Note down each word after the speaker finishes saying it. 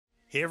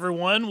Hey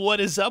everyone, what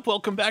is up?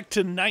 Welcome back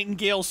to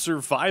Nightingale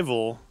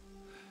Survival.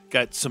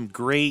 Got some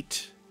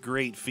great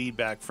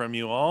feedback from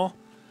you all.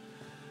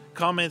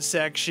 Comment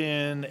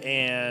section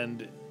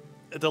and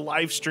the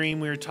live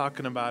stream, we were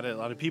talking about it. A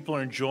lot of people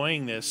are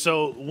enjoying this.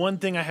 So one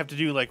thing I have to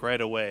do like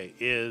right away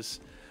is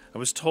I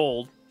was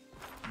told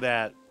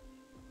that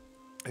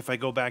if I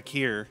go back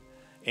here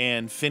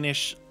and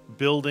finish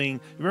building,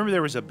 remember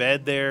there was a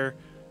bed there,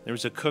 there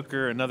was a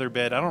cooker, another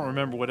bed, I don't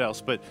remember what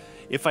else, but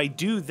if I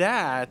do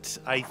that,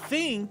 I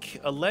think,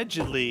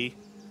 allegedly,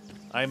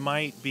 I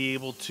might be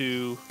able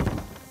to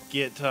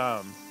get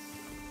a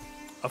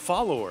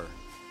follower.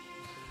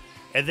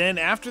 And then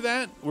after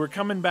that, we're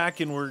coming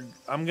back and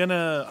I'm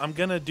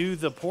gonna do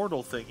the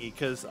portal thingy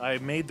because I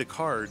made the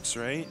cards,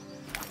 right?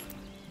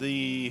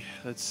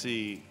 Let's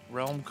see,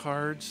 realm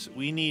cards.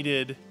 We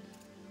needed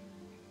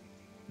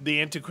the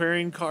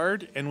antiquarian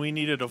card and we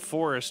needed a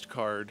forest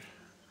card.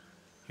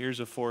 Here's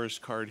a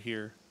forest card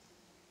here.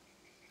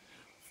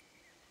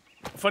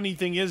 Funny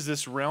thing is,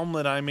 this realm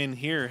that I'm in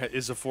here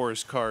is a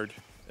forest card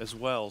as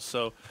well.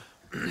 So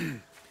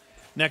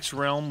next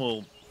realm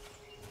will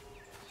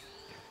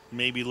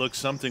maybe look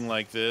something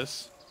like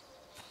this.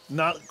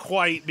 Not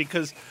quite,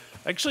 because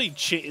actually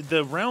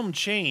the realm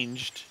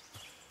changed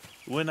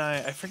when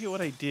I forget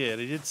what I did.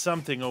 I did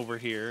something over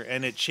here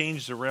and it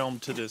changed the realm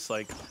to this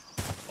like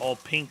all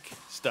pink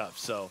stuff.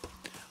 So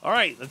all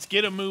right, let's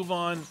get a move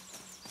on.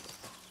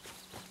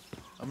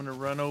 I'm gonna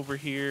run over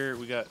here.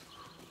 We got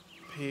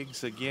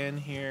pigs again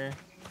here.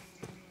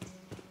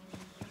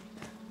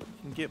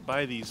 Can get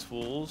by these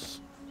fools.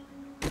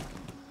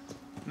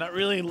 Not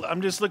really.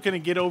 I'm just looking to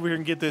get over here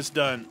and get this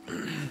done.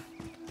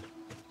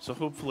 So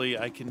hopefully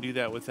I can do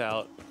that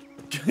without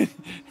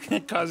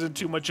causing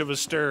too much of a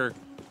stir.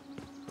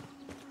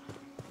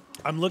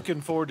 I'm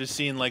looking forward to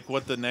seeing like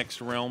what the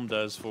next realm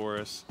does for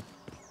us.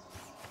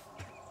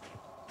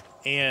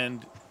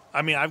 And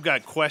I mean, I've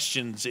got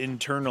questions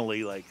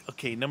internally like,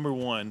 okay, number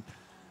one,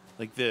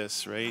 like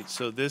this, right?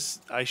 So this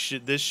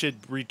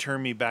should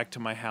return me back to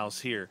my house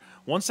here.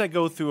 Once I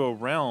go through a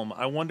realm,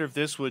 I wonder if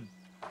this would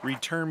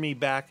return me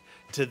back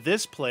to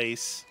this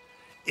place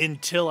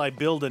until I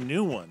build a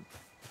new one.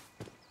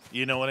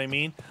 You know what I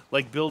mean?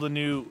 Like build a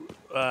new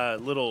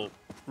little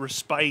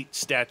respite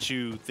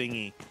statue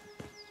thingy.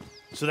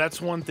 So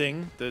that's one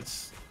thing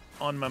that's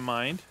on my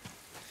mind.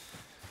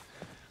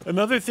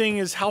 Another thing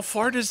is, how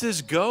far does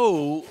this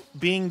go,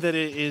 being that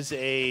it is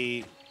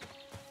a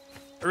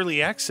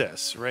early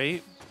access,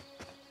 right?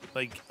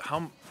 Like,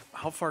 how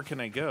far can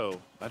I go?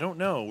 I don't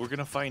know. We're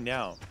gonna find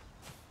out.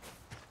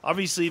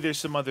 Obviously, there's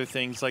some other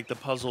things, like the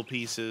puzzle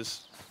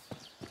pieces.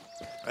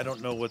 I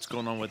don't know what's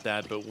going on with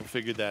that, but we'll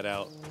figure that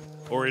out.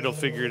 Or it'll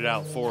figure it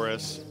out for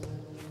us.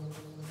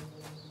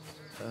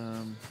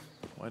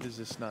 Why does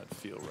this not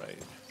feel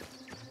right?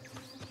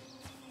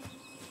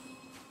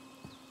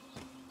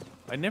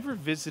 I never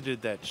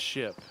visited that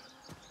ship.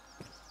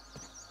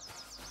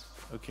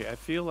 Okay, I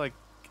feel like...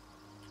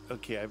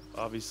 Okay, I've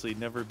obviously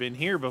never been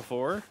here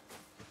before.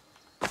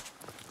 I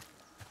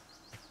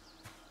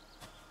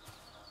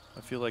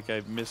feel like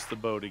I've missed the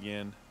boat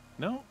again.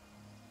 No?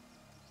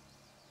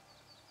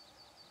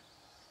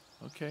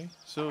 Okay,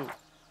 so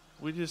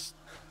we just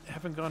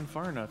haven't gone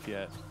far enough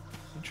yet.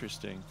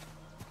 Interesting.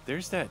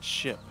 There's that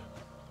ship.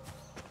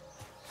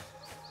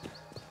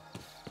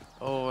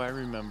 Oh, I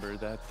remember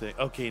that thing.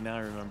 Okay, now I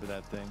remember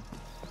that thing.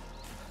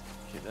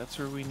 Okay, that's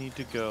where we need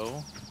to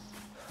go.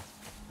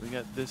 We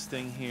got this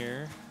thing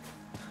here.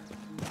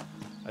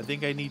 I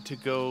think I need to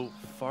go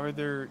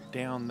farther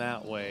down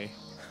that way,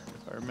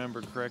 if I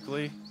remember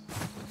correctly.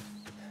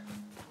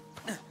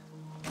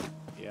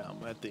 Yeah,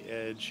 I'm at the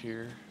edge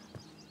here.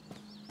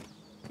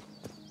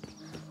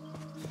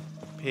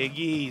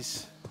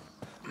 Piggies.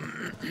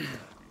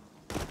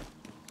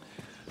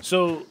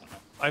 So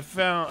I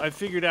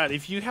figured out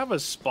if you have a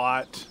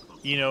spot,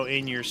 you know,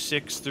 in your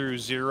 6 through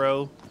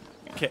 0.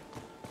 Okay.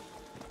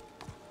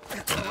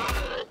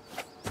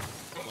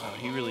 Wow,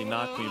 he really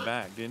knocked me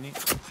back, didn't he?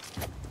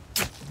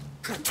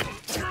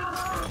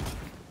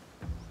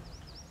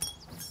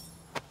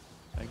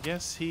 I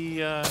guess he,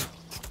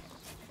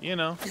 you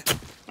know.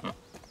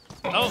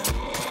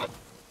 Oh,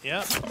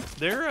 yeah,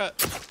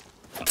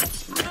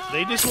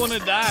 they just want to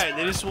die.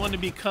 They just want to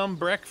become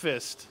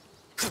breakfast.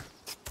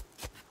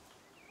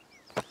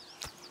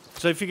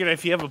 So I figured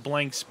if you have a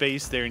blank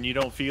space there and you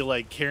don't feel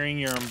like carrying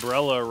your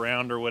umbrella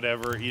around or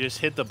whatever, you just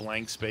hit the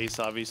blank space,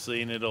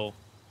 obviously, and it'll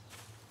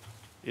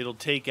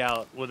take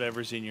out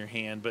whatever's in your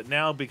hand. But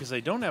now, because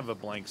I don't have a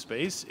blank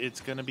space, it's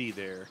going to be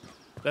there.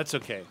 That's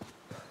okay.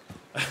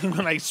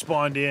 When I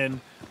spawned in,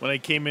 when I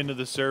came into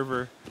the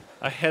server,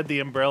 I had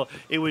the umbrella.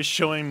 It was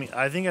showing me,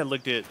 I think I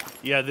looked at,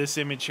 yeah, this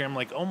image here. I'm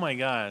like, oh my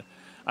God,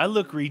 I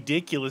look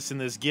ridiculous in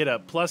this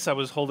getup. Plus, I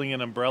was holding an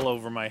umbrella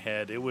over my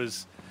head. It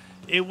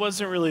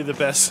wasn't really the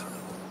best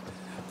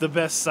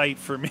sight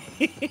for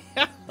me.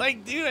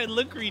 Like, dude, I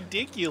look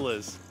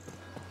ridiculous.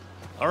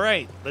 All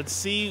right, let's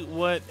see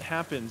what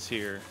happens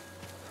here.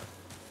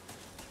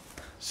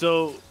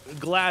 So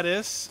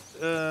Gladys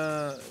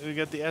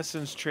the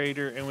Essence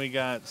Trader, and we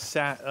got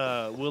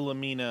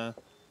Wilhelmina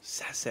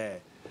Sasse.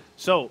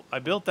 So I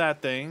built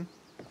that thing.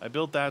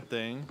 Built that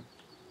thing.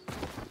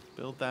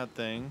 Oh.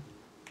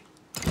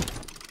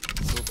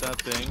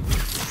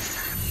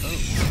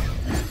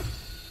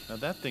 Now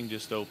that thing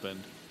just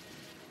opened.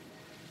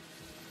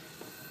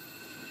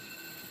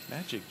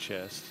 Magic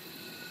chest.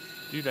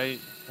 Dude, I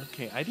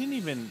didn't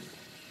even...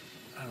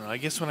 I don't know, I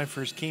guess when I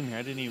first came here,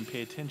 I didn't even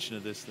pay attention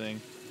to this thing.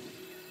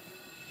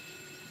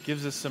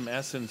 Gives us some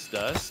essence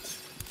dust.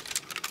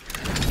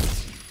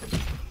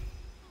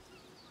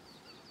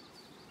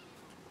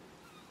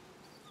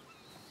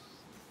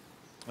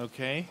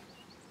 Okay.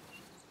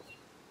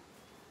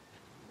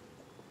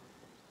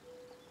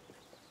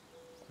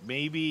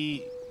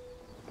 Maybe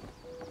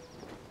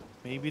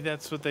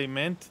that's what they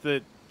meant,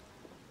 that...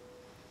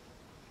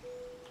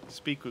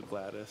 Speak with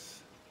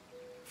Gladys.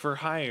 For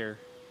hire.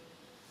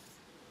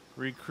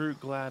 Recruit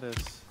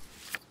Gladys.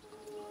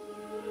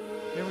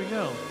 There we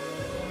go.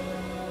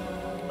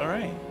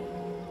 Alright.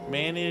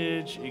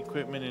 Manage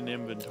equipment and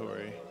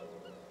inventory.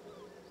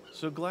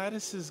 So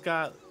Gladys has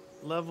got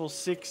level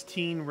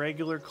 16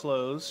 regular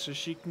clothes, so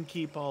she can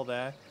keep all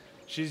that.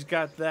 She's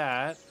got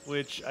that,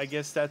 which I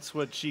guess that's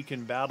what she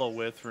can battle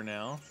with for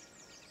now.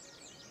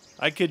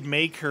 I could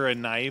make her a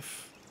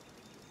knife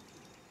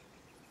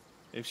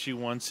if she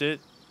wants it.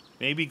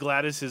 Maybe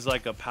Gladys is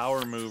like a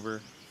power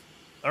mover.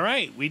 All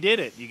right, we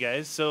did it, you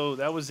guys. So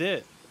that was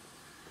it.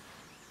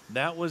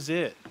 That was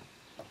it.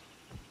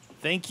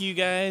 Thank you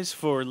guys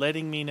for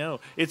letting me know.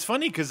 It's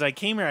funny because I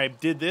came here, I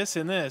did this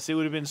and this. It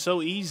would have been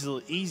so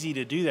easy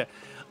to do that.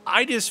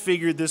 I just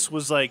figured this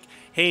was like,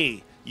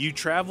 hey, you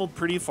traveled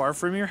pretty far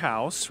from your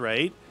house,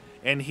 right?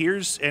 And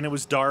it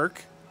was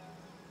dark.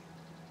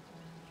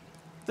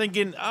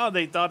 Thinking, oh,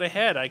 they thought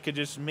ahead. I could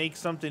just make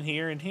something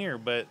here and here,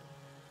 but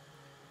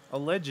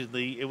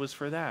allegedly it was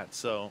for that.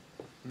 So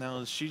now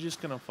is she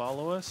just gonna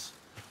follow us?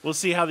 We'll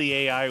see how the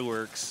AI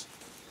works.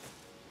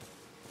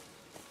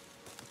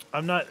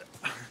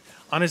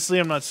 Honestly,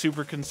 I'm not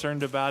super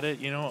concerned about it.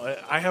 You know,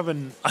 I have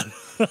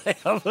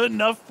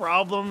enough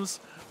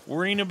problems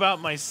worrying about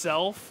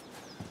myself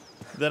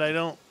that I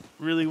don't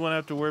really want to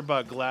have to worry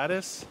about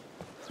Gladys.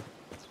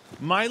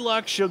 My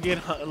luck, she'll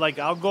get, like,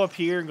 I'll go up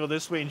here and go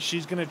this way, and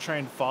she's going to try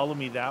and follow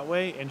me that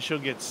way, and she'll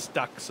get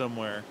stuck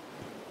somewhere.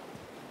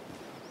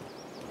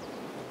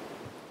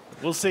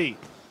 We'll see.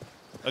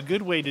 A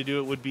good way to do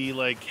it would be,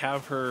 like,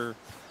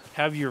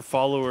 have your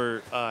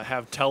follower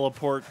have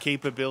teleport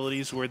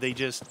capabilities where they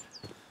just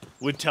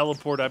would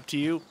teleport up to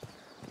you.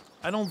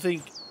 I don't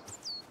think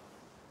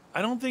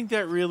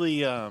that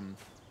really,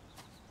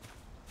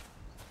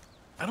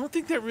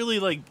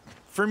 like,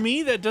 for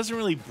me, that doesn't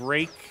really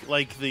break,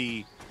 like,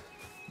 the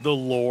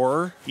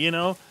lore, you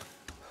know?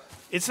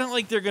 It's not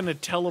like they're going to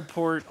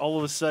teleport all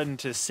of a sudden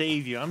to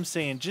save you. I'm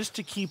saying just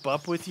to keep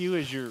up with you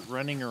as you're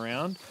running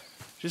around,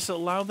 just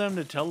allow them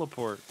to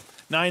teleport.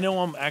 Now, I know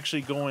I'm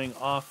actually going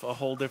off a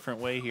whole different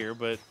way here,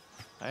 but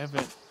I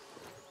haven't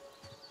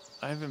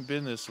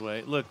been this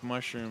way. Look,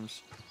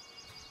 mushrooms.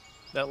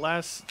 That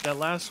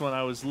last one,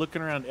 I was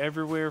looking around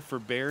everywhere for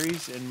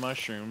berries and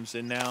mushrooms,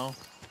 and now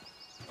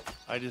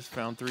I just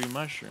found 4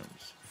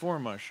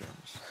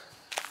 mushrooms.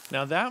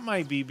 Now that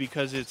might be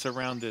because it's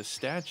around this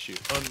statue.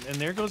 Oh, and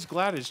there goes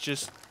Gladys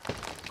just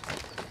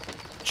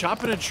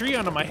chopping a tree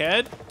onto my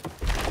head.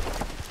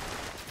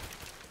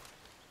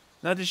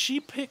 Now does she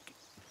pick...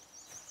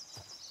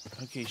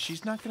 Okay,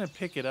 she's not going to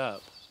pick it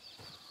up.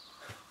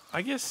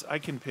 I guess I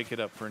can pick it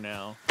up for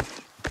now.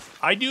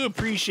 I do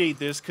appreciate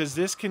this because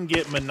this can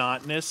get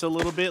monotonous a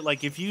little bit.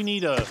 Like if you're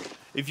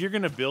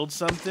going to build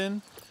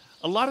something,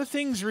 a lot of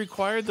things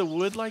require the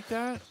wood like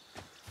that.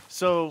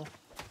 So...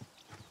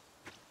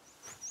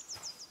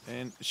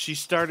 And she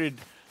started...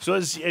 So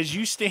as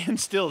you stand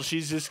still,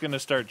 she's just going to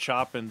start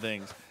chopping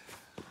things.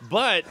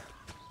 But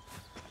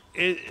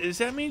does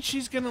that mean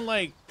she's going to,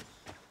 like,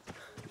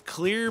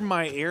 clear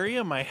my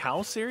area, my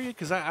house area?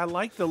 Because I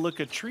like the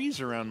look of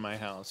trees around my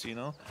house, you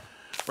know?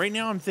 Right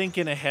now I'm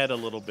thinking ahead a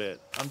little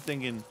bit. I'm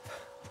thinking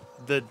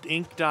the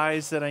ink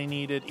dyes that I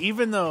needed,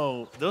 even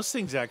though those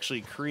things actually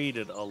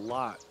created a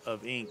lot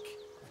of ink.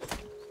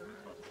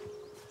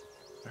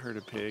 I heard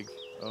a pig.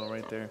 Oh,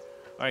 right there.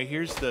 All right,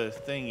 here's the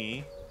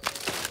thingy.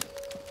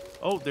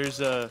 Oh, there's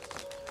a...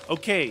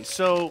 Okay,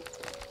 so...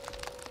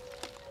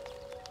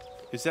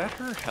 Is that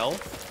her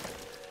health?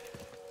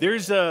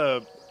 There's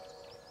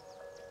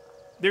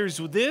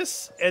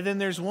this, and then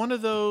there's one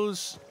of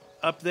those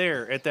up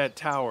there at that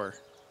tower.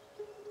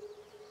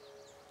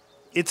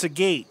 It's a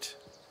gate.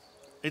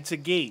 It's a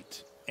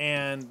gate.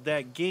 And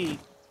that gate...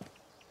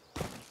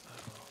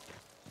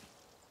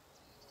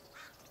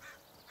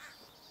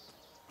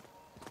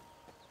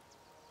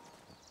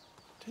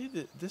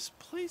 This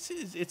place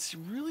it's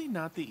really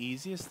not the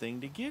easiest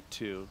thing to get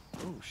to.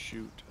 Oh,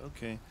 shoot.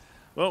 Okay.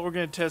 Well, we're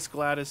going to test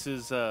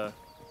Gladys's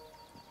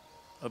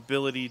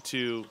ability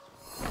to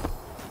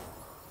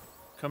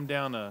come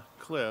down a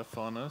cliff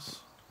on us.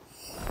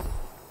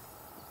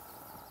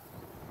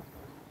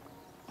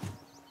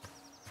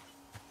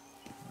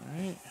 All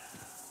right.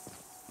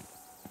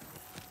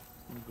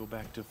 Go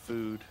back to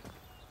food.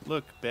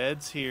 Look,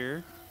 beds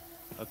here.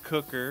 A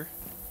cooker.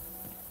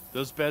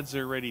 Those beds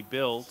are already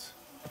built.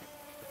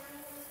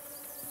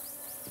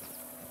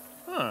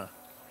 Huh.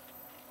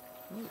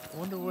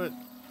 Wonder what...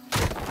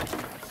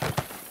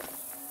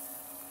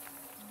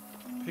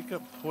 Pick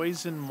up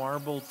poison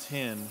marble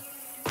tin.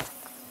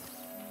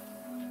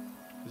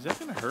 Is that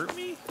gonna hurt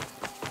me?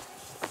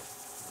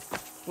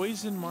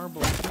 Poison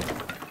marble tin.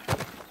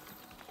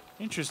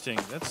 Interesting.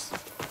 That's...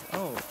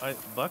 Oh,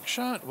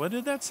 buckshot? What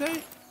did that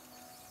say?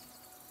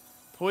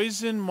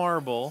 Poison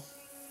marble.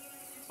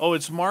 Oh,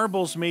 it's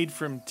marbles made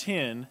from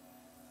tin.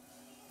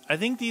 I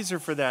think these are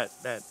for that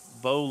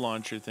bow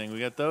launcher thing. We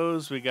got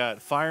those. We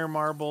got fire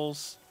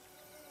marbles.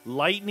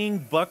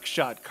 Lightning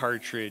buckshot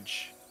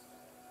cartridge.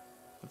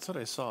 That's what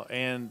I saw.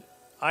 And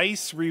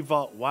ice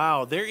revolt.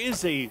 Wow, there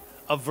is a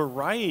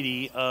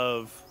variety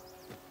of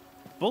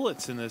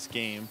bullets in this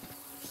game.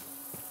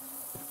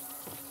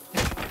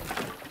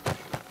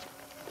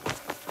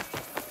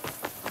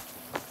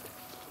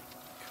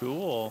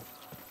 Cool.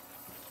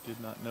 Did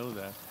not know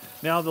that.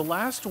 Now, the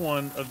last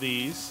one of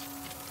these...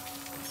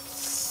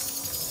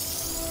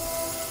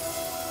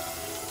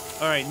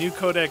 Alright, new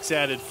codex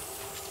added.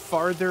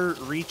 Farther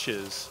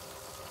reaches.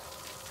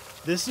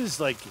 This is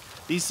like...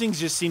 These things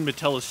just seem to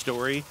tell a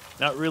story,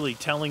 not really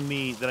telling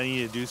me that I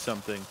need to do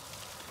something.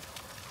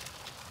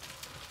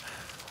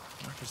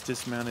 Marcus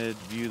dismounted,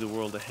 view the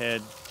world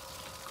ahead.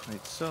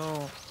 Quite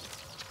so.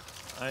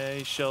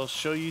 I shall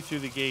show you through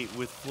the gate.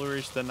 With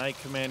flourish, the Knight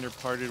Commander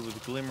parted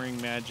with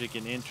glimmering magic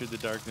and entered the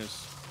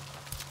darkness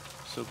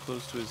so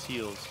close to his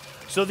heels.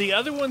 So the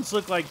other ones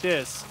look like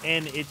this,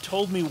 and it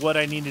told me what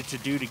I needed to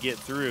do to get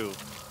through.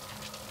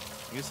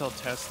 I guess I'll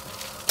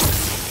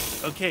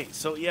test them. Okay,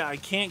 so yeah, I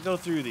can't go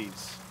through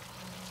these.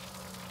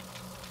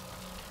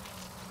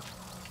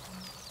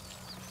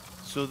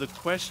 So the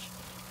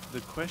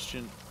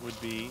question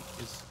would be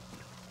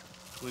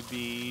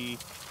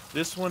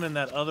this one and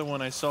that other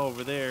one I saw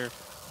over there.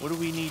 What do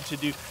we need to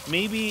do?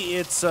 Maybe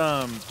it's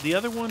the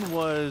other one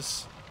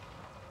was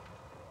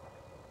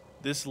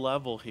this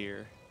level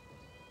here.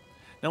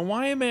 Now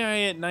why am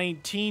I at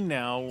 19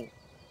 now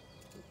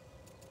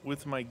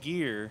with my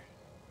gear?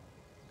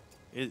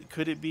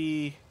 Could it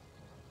be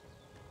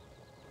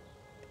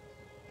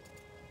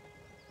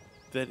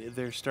that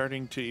they're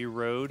starting to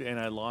erode and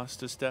I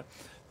lost a step?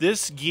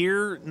 This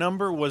gear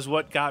number was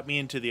what got me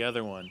into the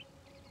other one.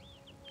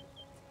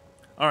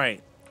 All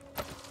right.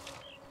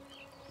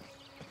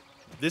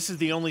 This is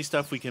the only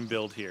stuff we can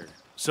build here.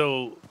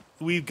 So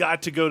we've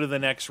got to go to the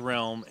next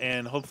realm,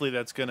 and hopefully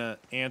that's going to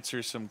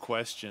answer some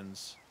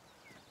questions.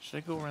 Should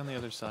I go around the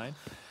other side?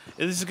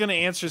 This is going to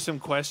answer some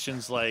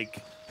questions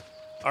like,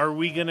 are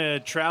we going to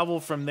travel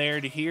from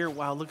there to here?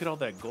 Wow, look at all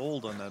that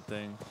gold on that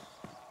thing.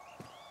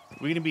 Are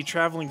we going to be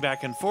traveling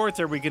back and forth?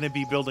 Are we going to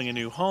be building a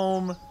new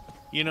home?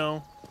 You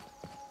know,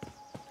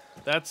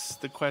 that's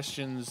the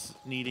questions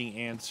needing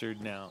answered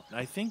now.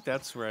 I think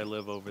that's where I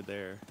live over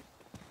there.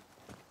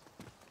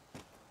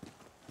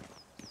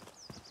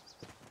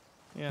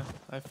 Yeah,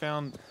 I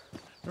found...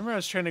 Remember I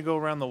was trying to go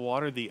around the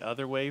water the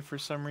other way for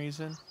some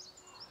reason?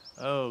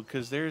 Oh,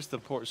 because there's the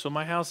port. So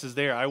my house is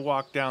there. I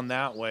walked down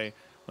that way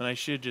when I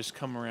should just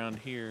come around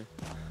here.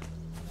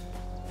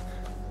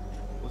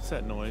 What's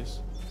that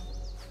noise?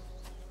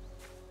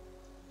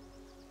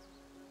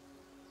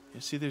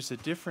 You see, there's a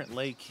different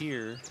lake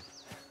here.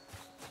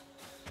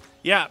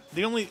 Yeah,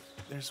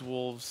 there's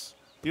wolves.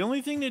 The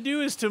only thing to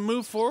do is to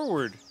move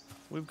forward.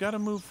 We've got to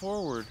move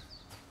forward.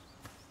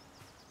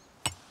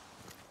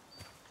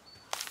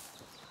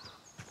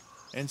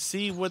 And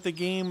see what the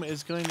game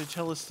is going to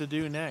tell us to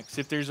do next.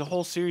 If there's a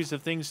whole series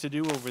of things to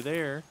do over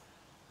there,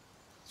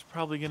 it's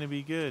probably going to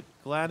be good.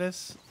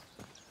 Gladys,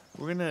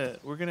 we're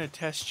gonna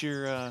test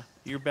your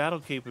battle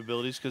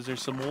capabilities because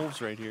there's some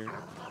wolves right here.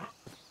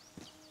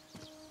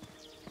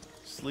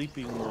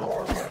 Sleeping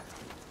wolf.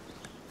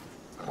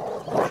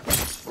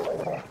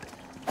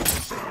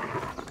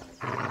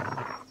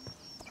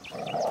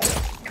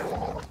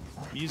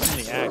 I'm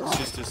using the axe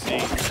just to see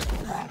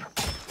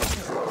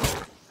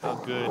how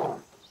good.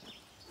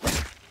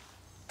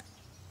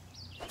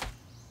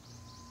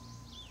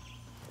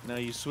 Now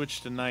you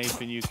switch to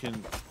knife and you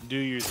can do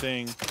your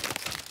thing.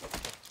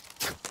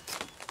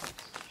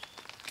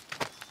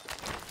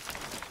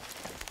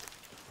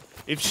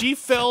 If she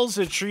fells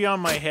a tree on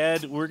my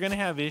head, we're gonna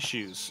have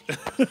issues.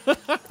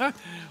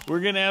 We're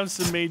gonna have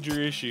some major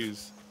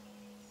issues.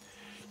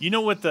 You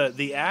know what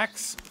the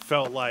axe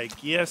felt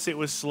like? Yes, it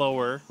was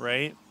slower,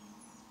 right?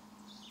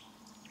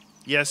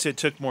 Yes, it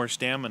took more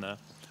stamina.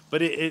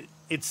 But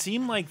it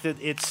seemed like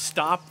that it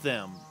stopped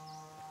them.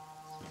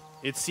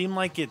 It seemed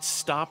like it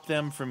stopped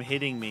them from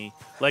hitting me.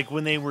 Like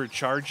when they were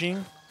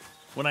charging,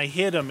 when I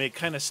hit them, it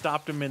kind of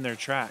stopped them in their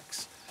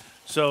tracks.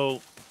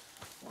 So,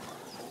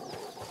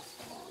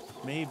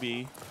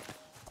 maybe.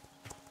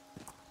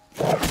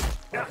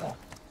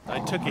 I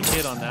took a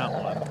hit on that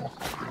one.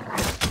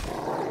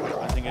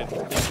 I think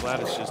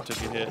Gladys just took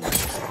a hit.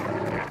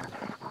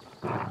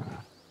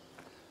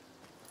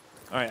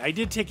 Alright, I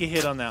did take a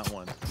hit on that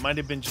one. Might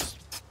have been just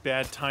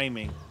bad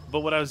timing. But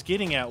what I was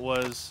getting at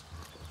was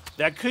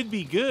that could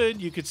be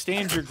good. You could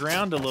stand your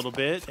ground a little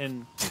bit,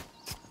 and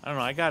I don't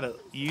know. I got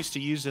used to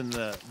using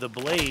the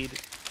blade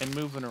and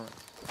moving around.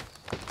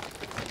 Oh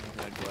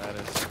my God,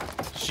 Gladys.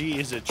 She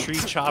is a tree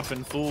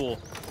chopping fool.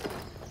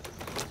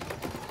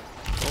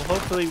 Well,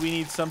 hopefully we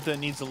need something that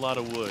needs a lot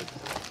of wood.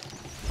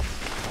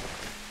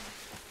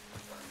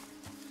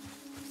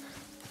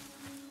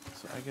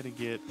 So I gotta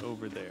get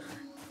over there.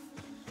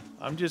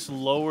 I'm just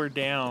lower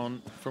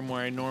down from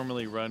where I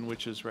normally run,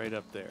 which is right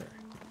up there.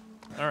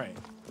 All right,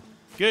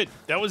 good.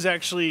 That was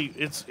actually,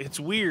 it's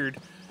weird.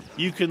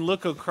 You can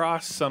look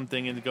across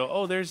something and go,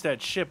 oh, there's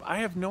that ship. I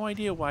have no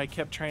idea why I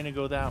kept trying to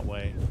go that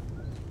way.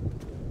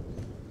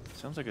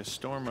 Sounds like a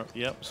storm.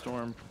 Yep,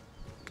 storm.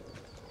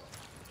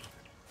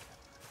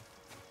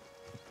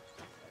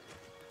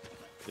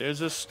 There's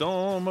a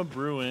storm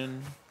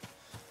a-brewing.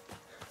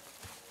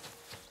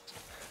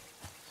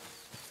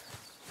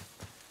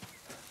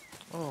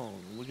 Oh,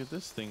 look at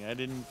this thing. I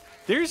didn't...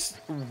 There's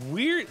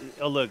weird...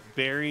 Oh, look.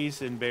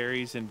 Berries and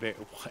berries and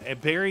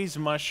berries,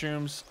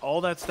 mushrooms,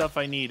 all that stuff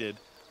I needed.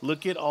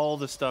 Look at all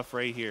the stuff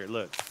right here.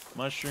 Look.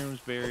 Mushrooms,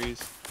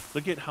 berries.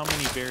 Look at how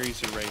many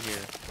berries are right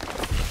here.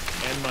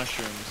 And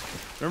mushrooms.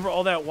 Remember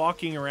all that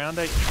walking around?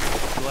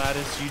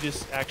 Gladys, you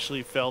just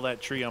actually fell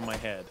that tree on my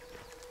head.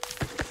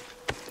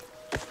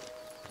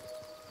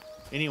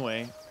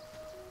 Anyway...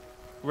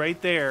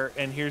 Right there,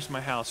 and here's my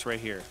house right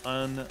here.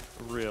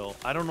 Unreal.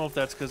 I don't know if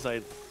that's because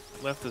I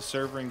left the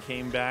server and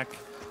came back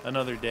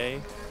another day.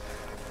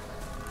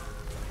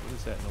 What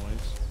is that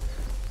noise?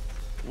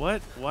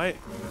 What? Why?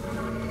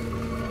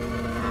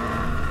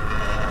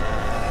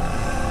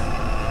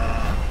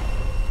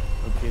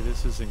 Okay,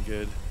 this isn't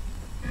good.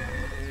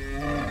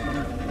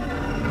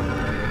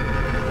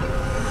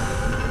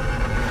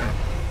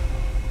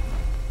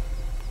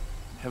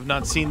 Have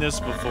not seen this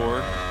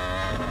before.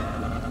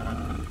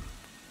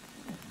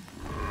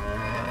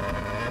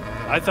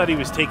 I thought he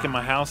was taking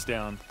my house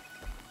down.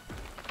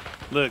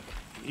 Look,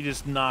 he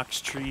just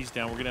knocks trees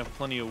down. We're going to have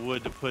plenty of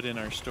wood to put in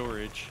our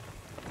storage.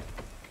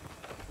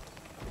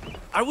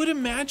 I would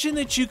imagine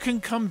that you can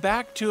come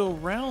back to a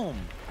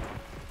realm.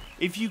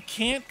 If you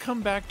can't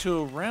come back to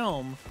a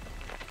realm,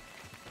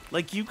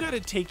 like, you got to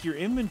take your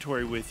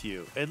inventory with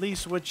you. At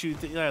least what you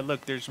think. Yeah,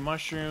 look, there's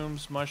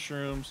mushrooms.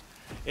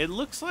 It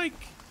looks like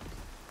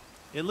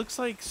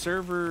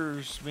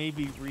servers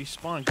maybe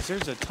respawn, because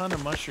there's a ton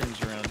of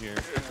mushrooms around here.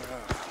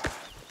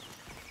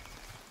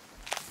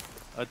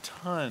 A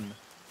ton.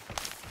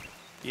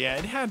 Yeah,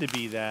 it had to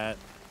be that.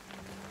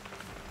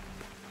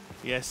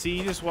 Yeah, see,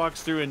 he just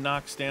walks through and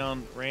knocks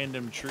down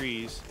random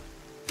trees.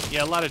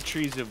 Yeah, a lot of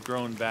trees have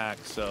grown back,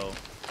 so.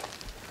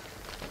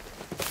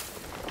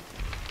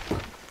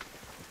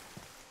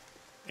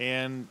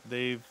 And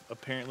they've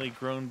apparently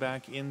grown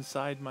back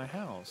inside my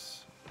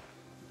house.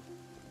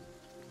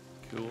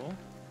 Cool.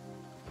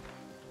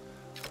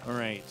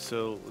 Alright,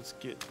 so let's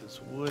get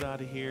this wood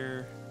out of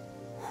here.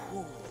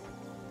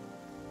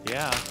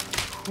 Yeah.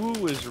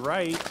 Who is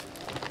right?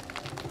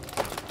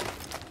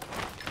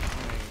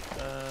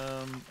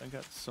 I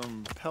got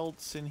some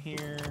pelts in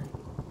here.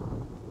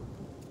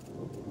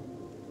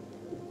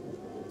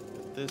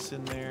 Put this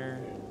in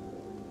there.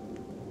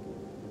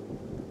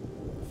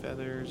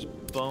 Feathers,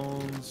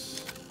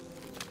 bones.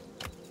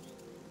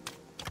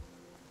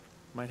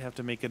 Might have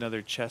to make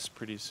another chest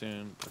pretty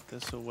soon. Put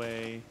this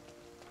away.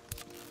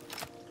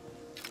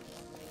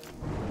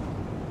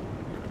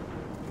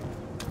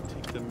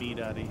 The meat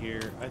out of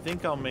here. I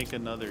think I'll make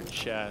another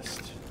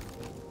chest.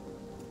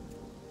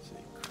 Let's see,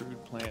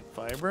 crude plant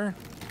fiber.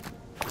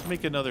 Let's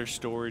make another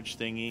storage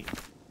thingy.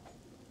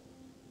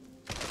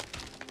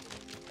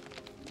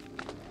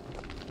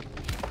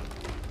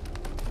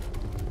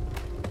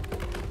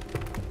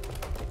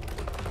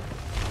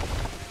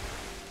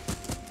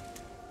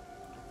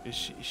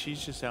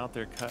 She's just out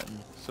there cutting.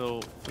 So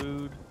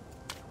food,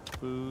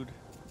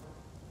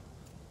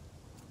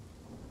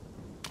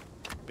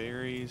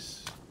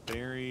 berries.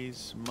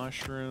 Berries,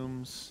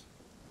 mushrooms.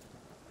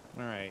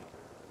 All right.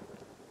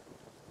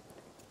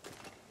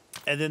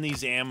 And then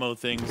these ammo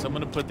things. I'm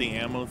going to put the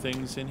ammo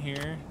things in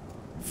here.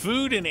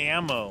 Food and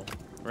ammo,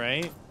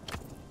 right?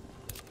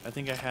 I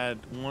think I had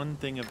one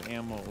thing of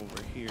ammo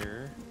over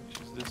here, which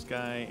is this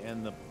guy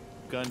and the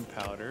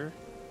gunpowder.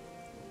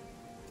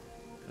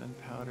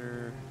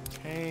 Gunpowder.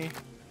 Okay.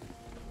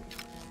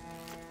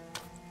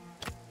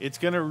 It's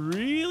going to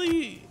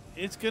really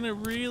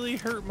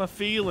hurt my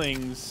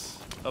feelings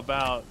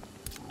about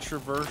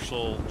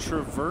traversal.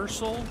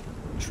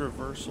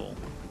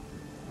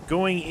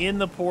 Going in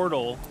the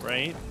portal,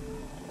 right?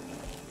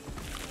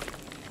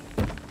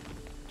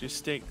 Just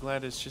stay,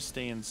 Gladys, just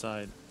stay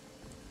inside.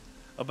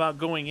 About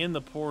going in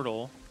the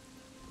portal.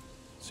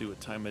 Let's see what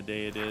time of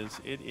day it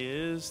is. It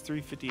is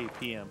 3:58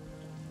 p.m.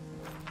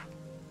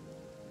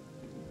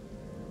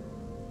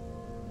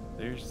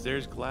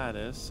 There's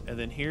Gladys, and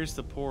then here's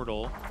the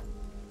portal.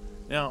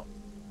 Now,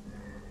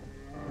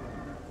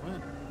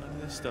 what? None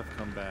of this stuff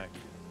come back.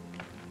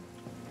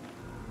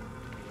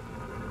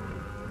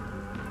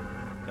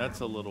 That's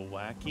a little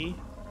wacky.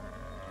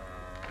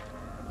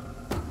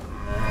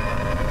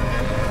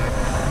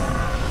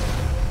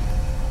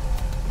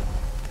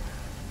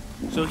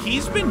 So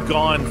he's been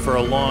gone for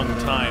a long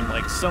time,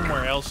 like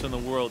somewhere else in the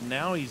world.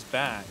 Now he's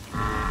back.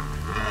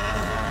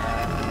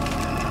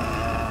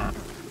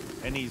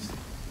 And he's...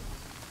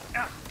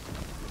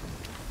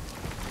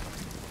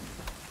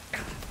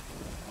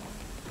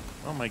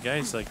 Oh, my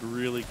guy's like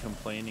really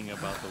complaining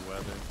about the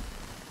weather.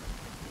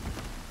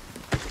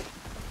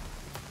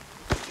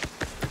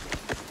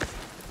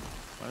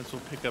 Might as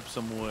well pick up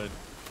some wood.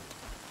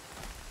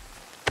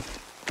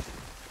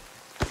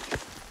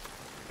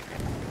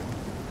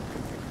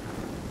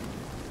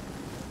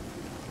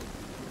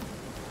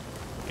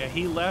 Yeah,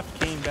 he left,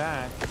 came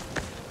back.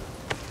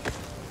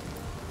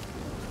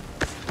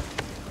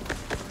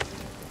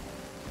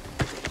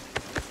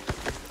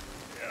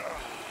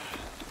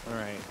 All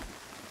right.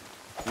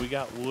 We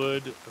got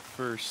wood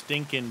for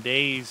stinking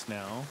days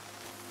now.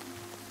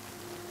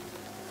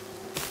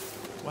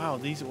 Wow,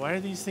 why do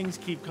these things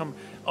keep coming?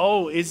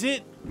 Oh, is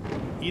it?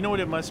 You know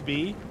what it must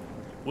be?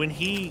 When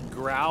he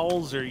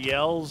growls or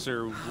yells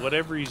or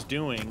whatever he's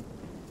doing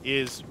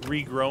is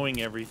regrowing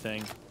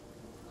everything.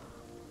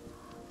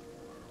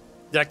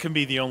 That can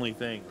be the only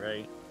thing,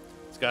 right?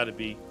 It's got to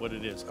be what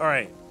it is. All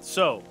right,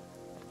 so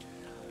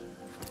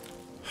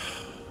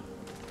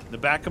in the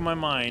back of my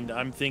mind,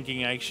 I'm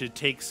thinking I should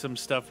take some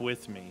stuff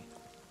with me.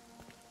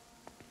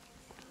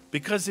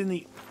 Because in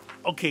the...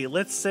 Okay,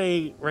 let's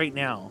say right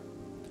now,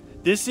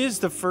 this is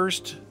the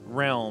first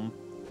realm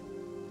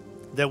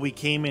that we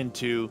came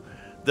into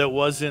that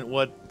wasn't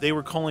what they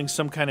were calling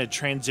some kind of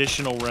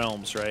transitional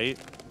realms, right?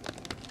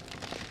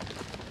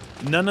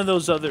 None of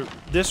those other...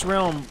 This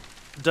realm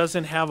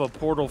doesn't have a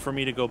portal for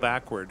me to go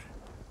backward.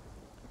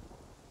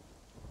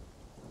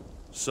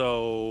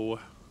 So...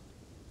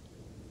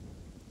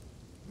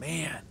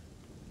 Man.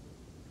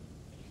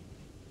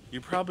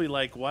 You're probably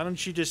like, why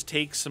don't you just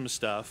take some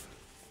stuff?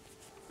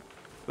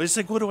 But it's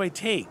like, what do I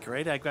take,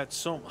 right? I got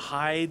some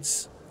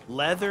hides,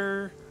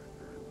 leather.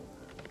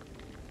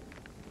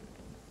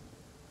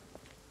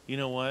 You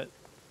know what?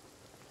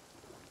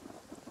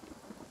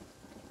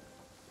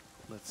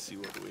 Let's see,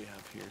 what do we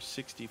have here?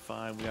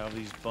 65. We have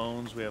these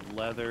bones. We have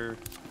leather.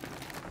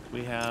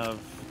 We have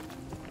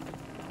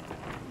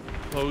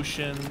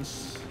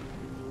potions.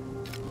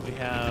 We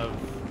have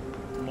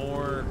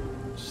more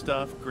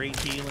stuff. Great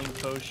healing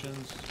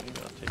potions.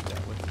 Maybe I'll take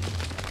that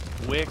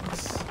with me.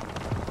 Wicks.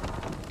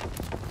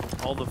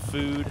 All the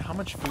food. How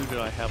much food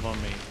do I have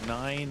on me?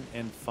 9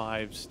 and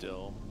 5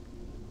 still.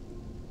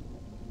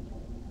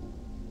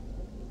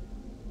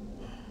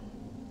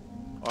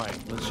 Alright,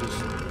 let's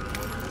just...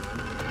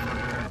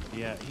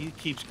 Yeah, he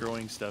keeps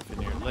growing stuff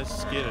in here.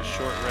 Let's get a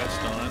short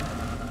rest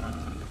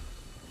on.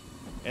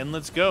 And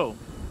let's go.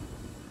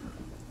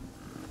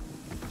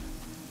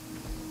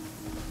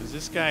 Because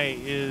this guy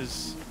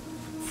is...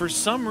 For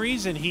some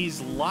reason, he's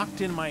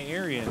locked in my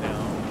area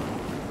now.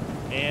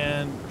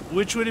 And...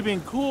 Which would have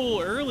been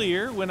cool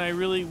earlier when I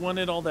really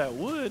wanted all that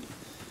wood.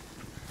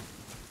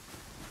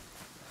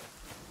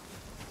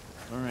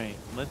 Alright,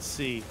 let's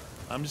see.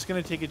 I'm just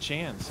going to take a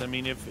chance. I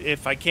mean,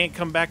 if I can't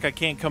come back, I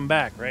can't come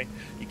back, right?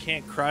 You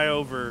can't cry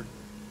over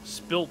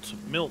spilt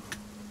milk.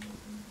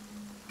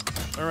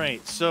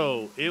 Alright,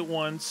 so it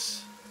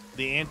wants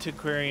the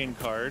antiquarian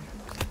card.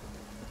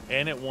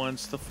 And it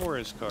wants the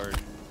forest card.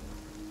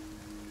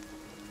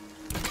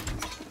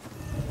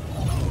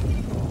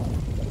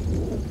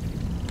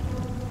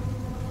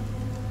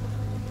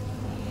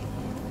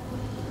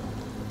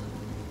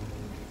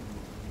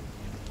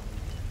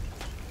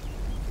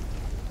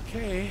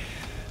 Okay,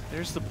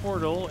 there's the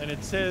portal, and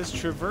it says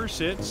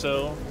traverse it,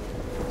 so...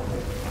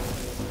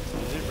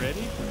 Is it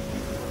ready?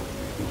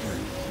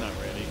 It's not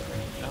ready.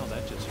 Oh,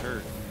 that just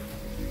hurt.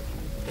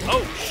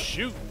 Oh,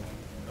 shoot!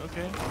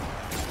 Okay.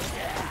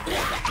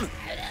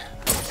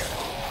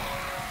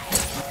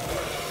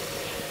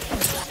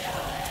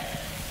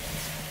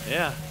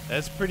 Yeah,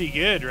 that's pretty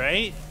good,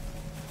 right?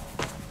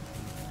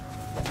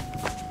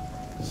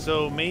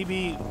 So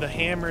maybe the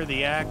hammer,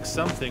 the axe,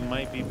 something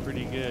might be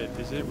pretty good.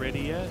 Is it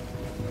ready yet?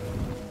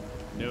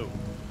 No.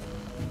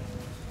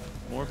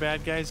 More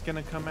bad guys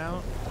gonna come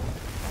out?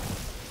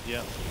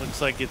 Yep,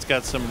 looks like it's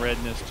got some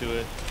redness to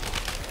it.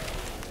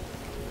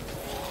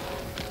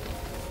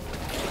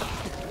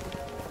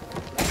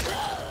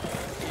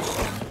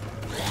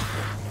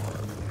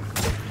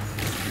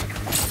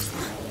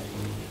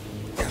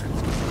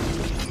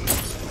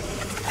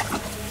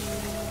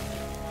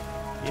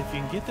 If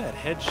you can get that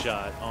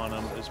headshot on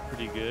him, is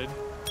pretty good.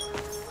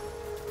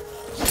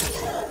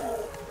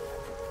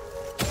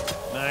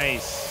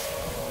 Nice.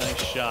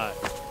 Nice shot.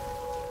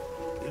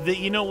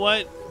 You know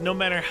what? No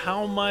matter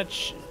how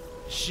much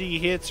she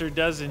hits or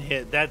doesn't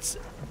hit, that's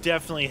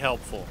definitely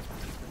helpful.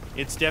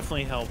 It's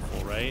definitely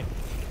helpful, right?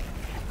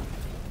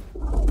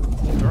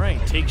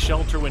 Alright, take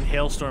shelter when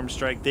hailstorms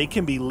strike. They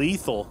can be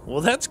lethal. Well,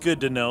 that's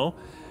good to know.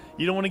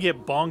 You don't want to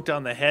get bonked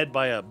on the head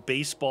by a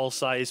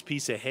baseball-sized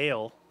piece of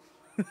hail.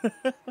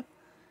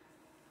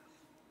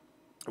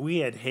 We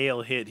had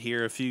hail hit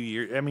here a few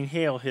years. I mean,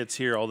 hail hits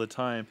here all the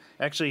time.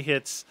 Actually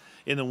hits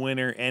in the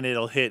winter, and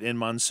it'll hit in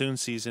monsoon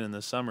season in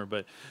the summer.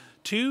 But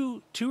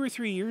two or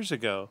 3 years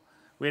ago,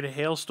 We had a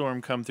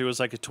hailstorm come through. It was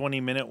like a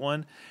 20-minute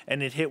one,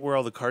 and it hit where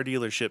all the car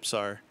dealerships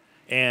are.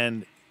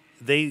 And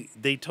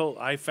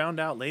I found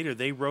out later,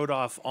 they wrote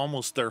off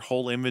almost their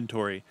whole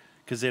inventory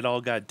because it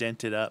all got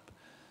dented up.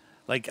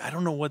 Like, I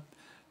don't know what,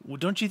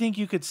 don't you think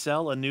you could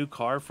sell a new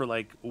car for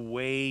like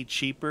way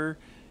cheaper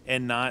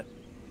and not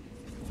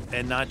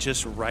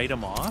just write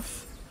them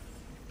off?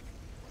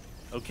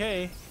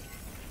 Okay.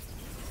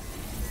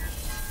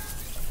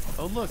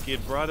 Oh, look,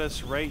 it brought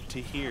us right to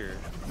here.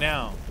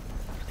 Now,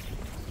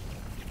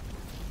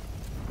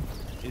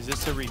 is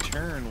this a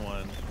return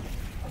one?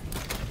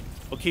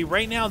 Okay,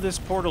 right now this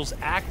portal's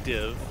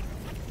active,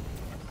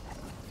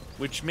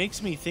 which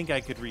makes me think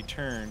I could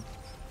return.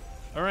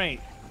 All right,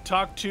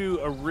 talk to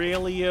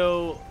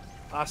Aurelio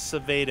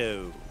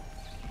Acevedo.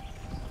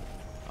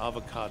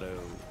 Avocado.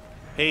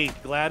 Hey,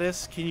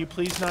 Gladys, can you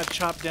please not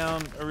chop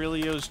down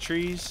Aurelio's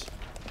trees?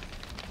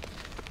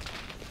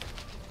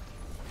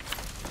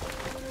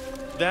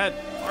 That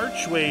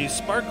archway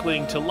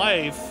sparkling to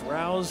life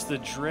roused the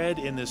dread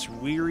in this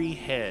weary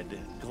head.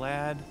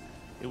 Glad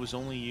it was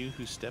only you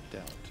who stepped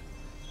out.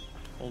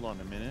 Hold on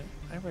a minute.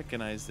 I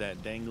recognize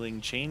that dangling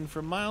chain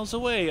from miles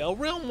away. A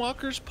Realm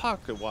Walker's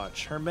pocket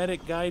watch.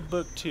 Hermetic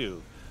guidebook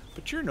too.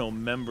 But you're no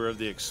member of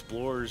the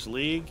Explorers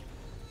League.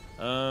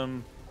 I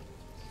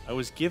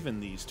was given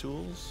these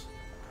tools.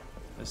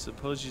 I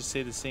suppose you'd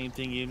say the same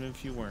thing even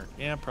if you weren't.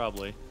 Yeah,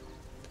 probably.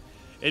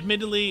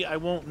 Admittedly, I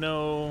won't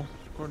know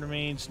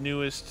Quartermain's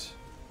newest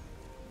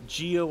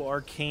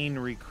geo-arcane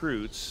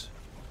recruits.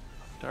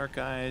 Dark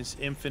eyes,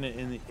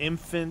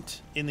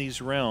 infant in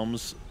these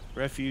realms,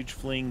 refuge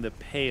fleeing the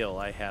pale,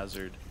 I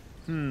hazard.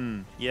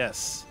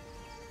 Yes.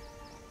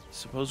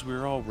 Suppose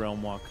we're all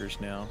realm walkers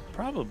now.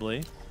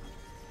 Probably.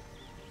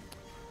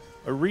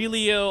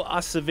 Aurelio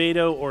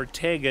Acevedo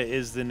Ortega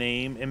is the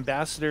name.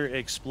 Ambassador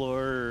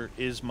Explorer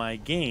is my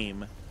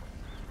game.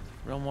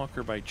 Realm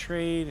walker by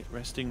trade,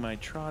 resting my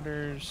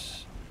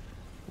trotters.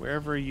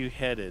 Wherever you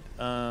headed.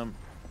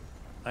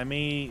 I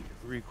may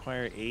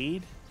require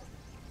aid?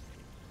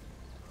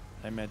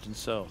 I imagine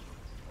so.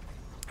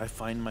 I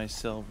find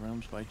myself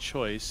realms by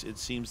choice. It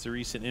seems the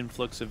recent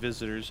influx of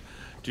visitors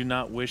do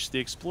not wish the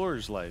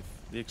explorer's life.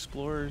 The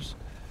explorers,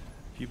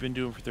 if you've been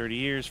doing for 30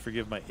 years,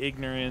 forgive my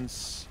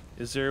ignorance.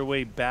 Is there a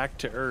way back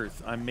to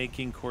Earth? I'm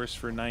making course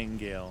for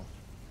Nightingale.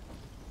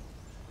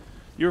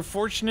 You're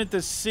fortunate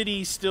the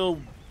city still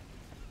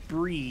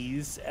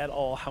breathes at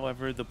all.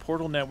 However, the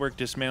portal network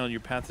dismantled.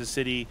 Your path to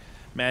city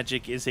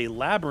magic is a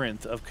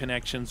labyrinth of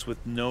connections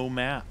with no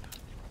map.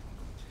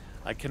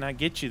 I cannot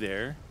get you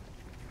there,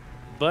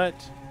 but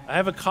I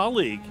have a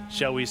colleague,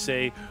 shall we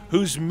say,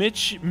 whose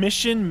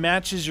mission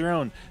matches your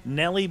own,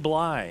 Nellie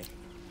Bly.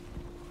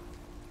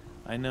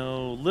 I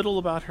know little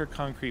about her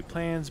concrete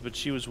plans, but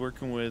she was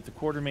working with the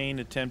Quartermain,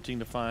 attempting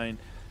to find.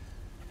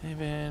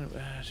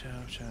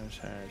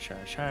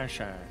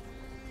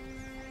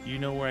 You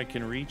know where I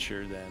can reach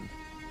her, then.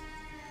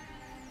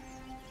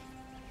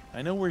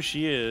 I know where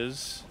she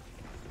is.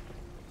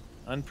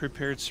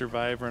 Unprepared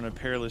survivor on a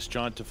perilous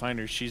jaunt to find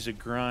her. She's a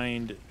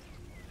grind.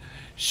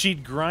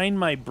 She'd grind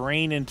my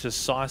brain into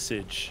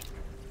sausage.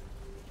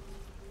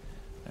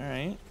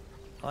 Alright.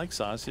 I like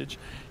sausage.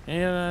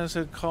 And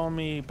so call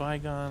me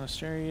Bygone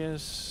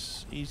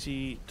Asterius.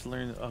 Easy to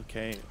learn.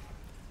 Okay.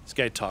 This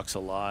guy talks a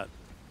lot.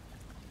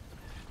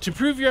 To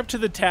prove you're up to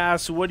the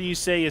task, what do you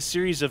say? A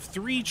series of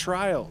 3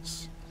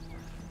 trials.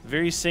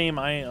 Very same.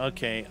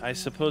 Okay, I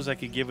suppose I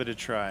could give it a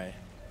try.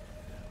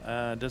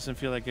 Doesn't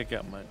feel like I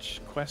got much.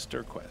 Quest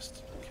or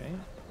quest. Okay.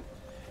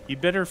 You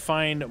better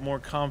find more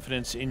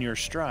confidence in your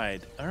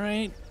stride.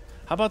 Alright.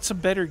 How about some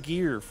better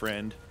gear,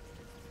 friend?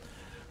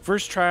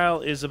 First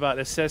trial is about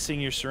assessing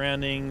your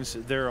surroundings.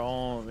 There are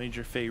all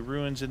major Fey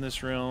ruins in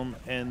this realm,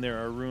 and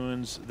there are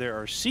ruins.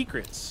 There are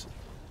secrets.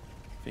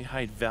 They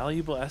hide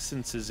valuable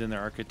essences in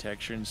their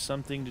architecture and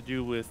something to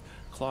do with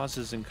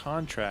clauses and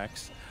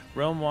contracts.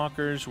 Realm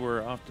walkers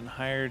were often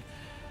hired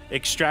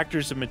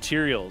extractors of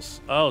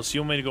materials. Oh, so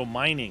you want me to go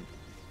mining.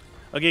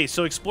 Okay,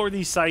 so explore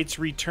these sites.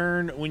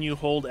 Return when you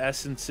hold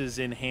essences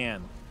in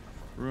hand.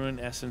 Ruin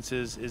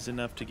essences is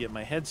enough to get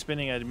my head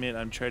spinning. I admit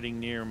I'm treading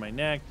near my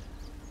neck.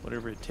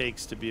 Whatever it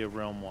takes to be a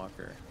realm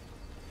walker.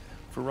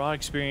 For raw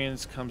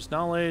experience comes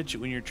knowledge.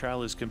 When your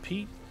trial is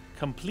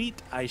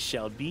complete, I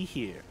shall be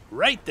here.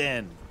 Right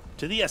then,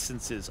 to the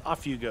essences.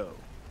 Off you go.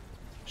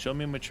 Show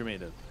me what you're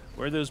made of.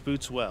 Wear those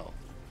boots well.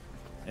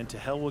 And to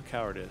hell with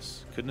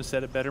cowardice. Couldn't have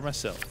said it better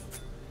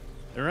myself.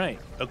 Alright.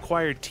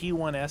 Acquired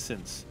T1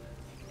 essence.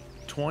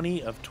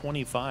 20 of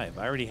 25.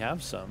 I already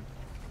have some.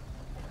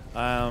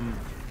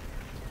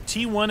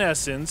 T1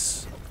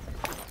 essence.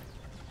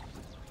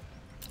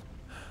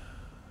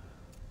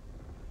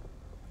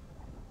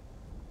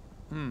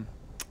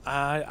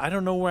 I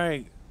don't know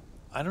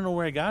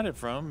where I got it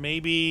from.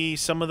 Maybe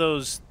some of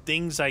those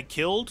things I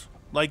killed,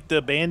 like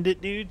the bandit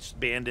dudes.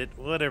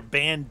 Whatever.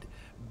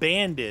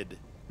 Banded.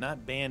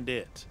 Not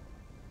bandit.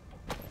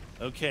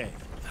 Okay,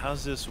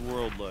 how's this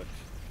world look?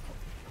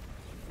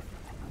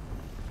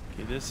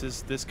 Okay,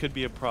 this could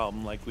be a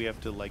problem. Like we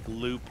have to like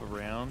loop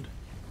around.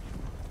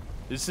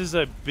 This is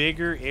a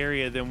bigger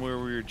area than where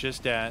we were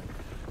just at.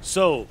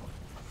 So,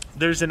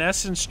 there's an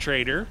essence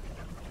trader.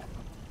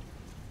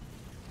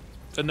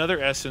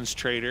 Another essence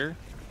trader.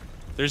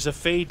 There's a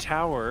Fey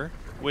Tower,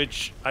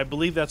 which I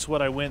believe that's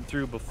what I went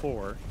through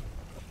before.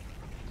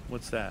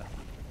 What's that?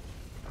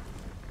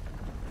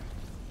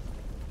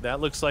 That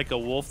looks like a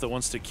wolf that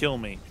wants to kill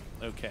me.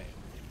 Okay.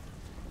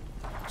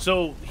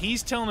 So,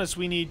 he's telling us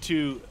we need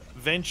to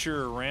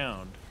venture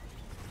around.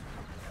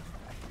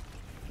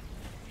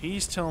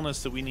 He's telling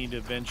us that we need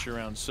to venture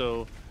around.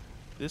 So,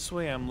 this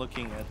way I'm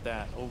looking at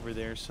that over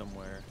there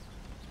somewhere.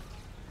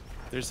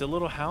 There's a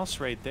little house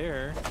right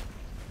there.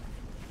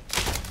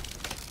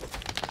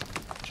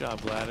 Good job,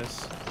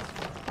 Gladys.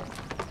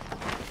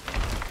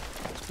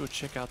 Let's go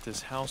check out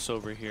this house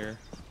over here.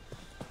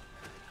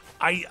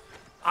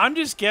 I'm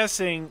just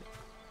guessing.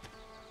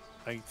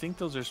 I think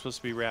those are supposed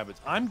to be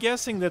rabbits. I'm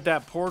guessing that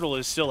that portal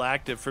is still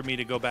active for me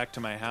to go back to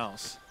my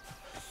house.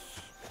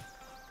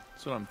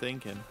 That's what I'm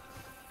thinking.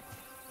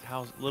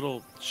 House,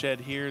 little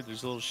shed here.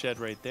 There's a little shed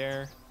right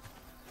there.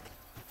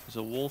 There's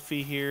a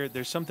wolfie here.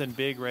 There's something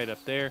big right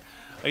up there.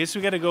 I guess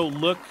we got to go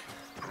look.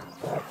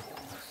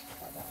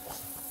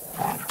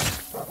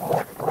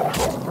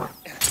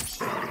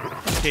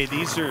 Okay,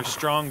 these are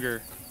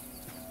stronger.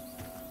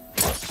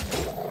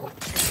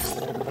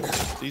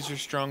 These are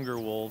stronger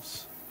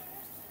wolves.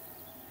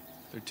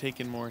 They're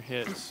taking more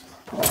hits.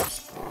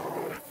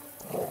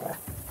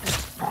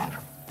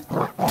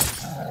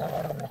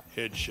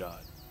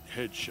 Headshot.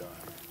 Headshot.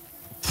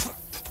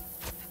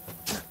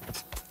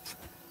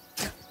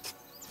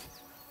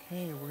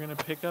 Okay, we're gonna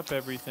pick up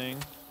everything.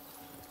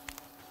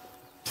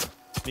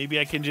 Maybe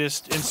I can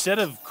just, instead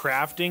of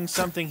crafting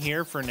something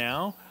here for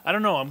now, I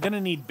don't know, I'm gonna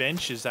need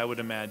benches, I would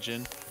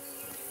imagine.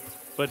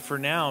 But for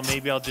now,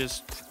 maybe I'll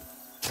just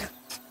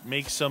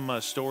make some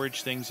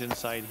storage things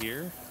inside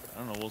here. I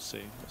don't know, we'll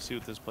see. We'll see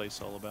what this place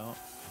is all about.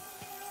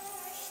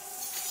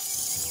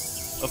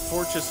 A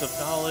fortress of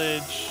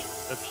knowledge,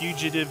 a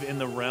fugitive in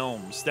the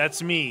realms.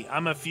 That's me,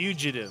 I'm a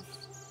fugitive.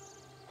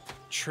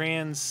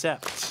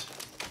 Transept.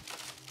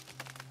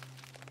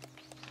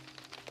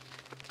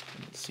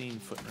 Seen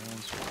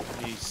footnotes.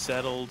 He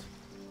settled,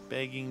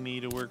 begging me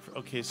to work for.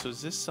 Okay, so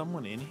is this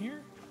someone in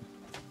here?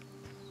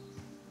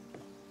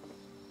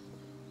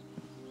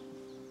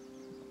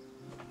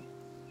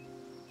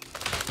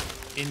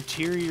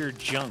 Interior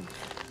junk.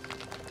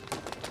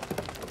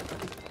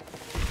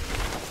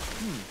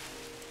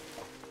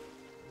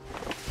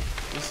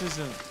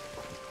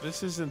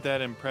 This isn't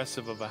that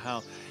impressive of a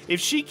house. If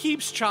she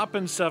keeps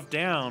chopping stuff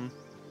down,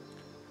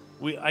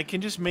 I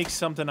can just make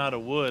something out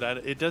of wood.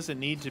 It doesn't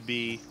need to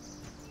be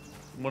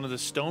one of the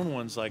stone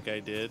ones like I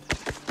did.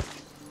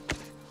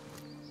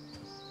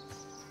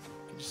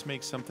 Just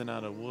make something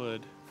out of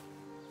wood.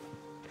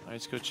 Alright,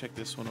 let's go check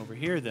this one over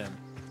here then.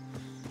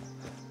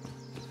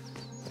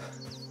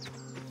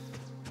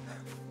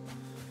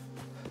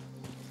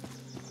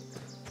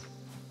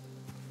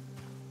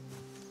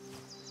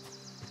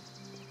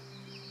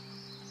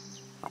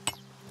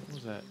 What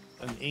was that?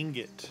 An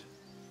ingot.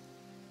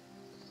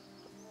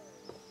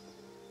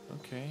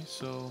 Okay,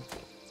 so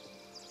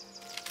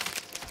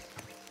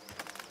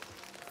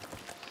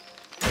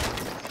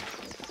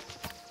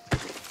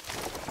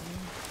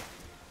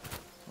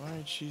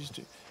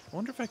I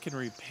wonder if I can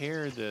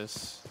repair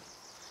this.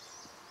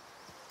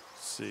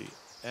 Let's see.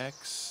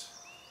 X.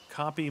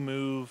 Copy,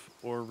 move,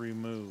 or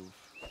remove.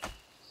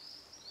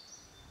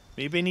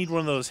 Maybe I need one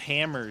of those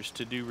hammers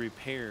to do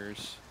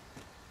repairs.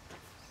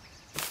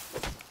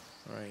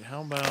 Alright,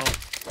 how about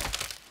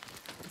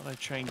I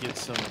try and get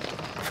some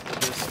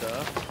of this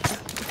stuff.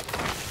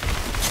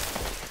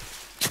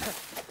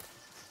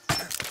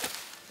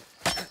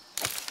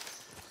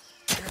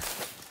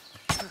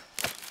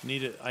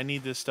 I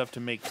need this stuff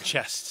to make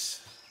chests.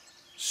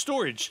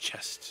 Storage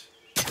chests.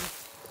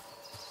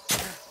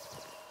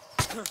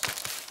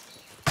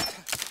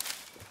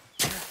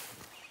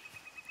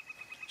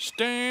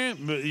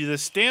 The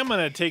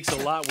stamina takes a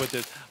lot with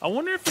it. I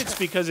wonder if it's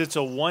because it's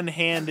a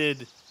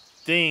one-handed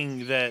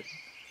thing that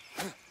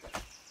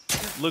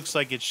looks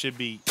like it should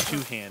be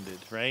two-handed,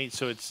 right?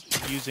 So it's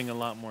using a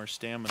lot more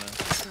stamina.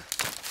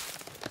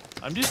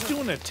 I'm just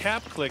doing a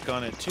tap click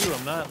on it too.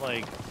 I'm not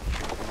like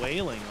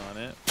wailing on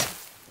it.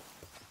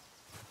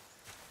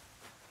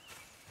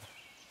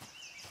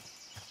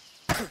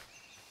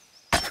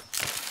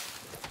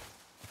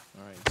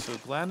 So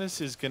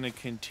Gladys is going to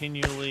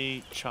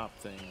continually chop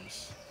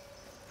things.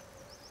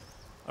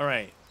 All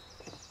right.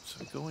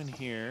 So go in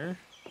here.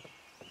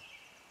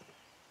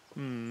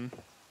 Let's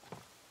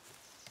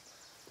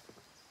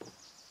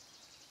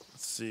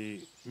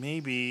see.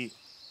 Maybe.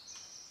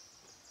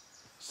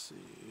 Let's see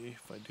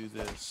if I do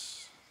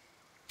this.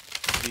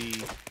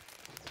 The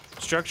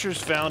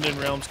structures found in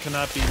realms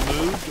cannot be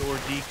moved or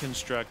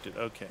deconstructed.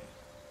 Okay.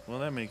 Well,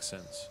 that makes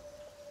sense.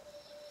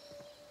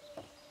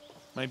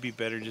 Might be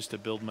better just to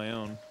build my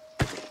own.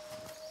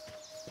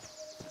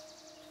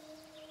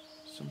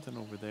 Something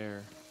over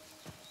there.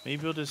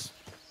 Maybe we'll just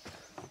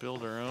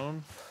build our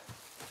own.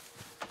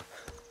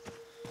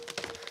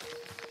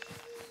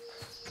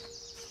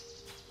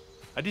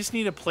 I just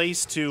need a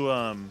place to,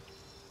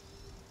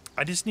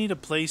 I just need a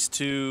place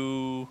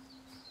to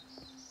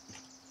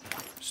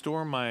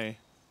store my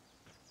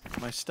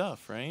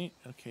stuff, right?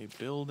 Okay,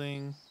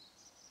 building.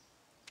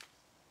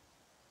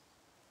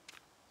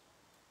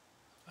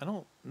 I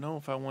don't know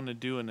if I want to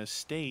do an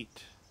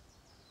estate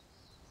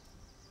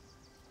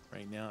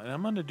right now. And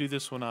I'm going to do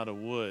this one out of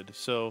wood.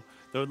 So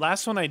the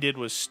last one I did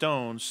was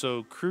stone.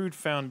 So crude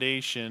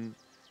foundation,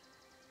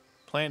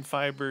 plant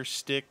fiber,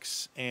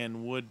 sticks,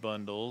 and wood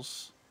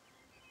bundles.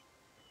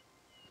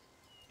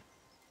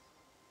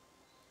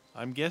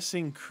 I'm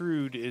guessing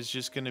crude is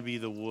just going to be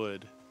the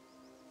wood.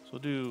 So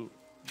we'll do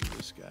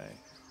this guy.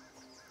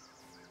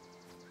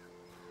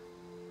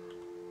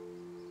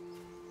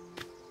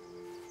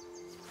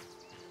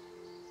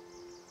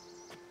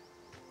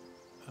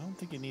 I don't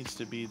think it needs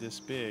to be this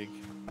big.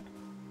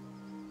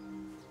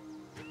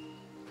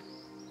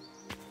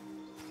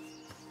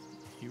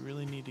 You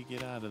really need to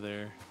get out of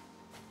there.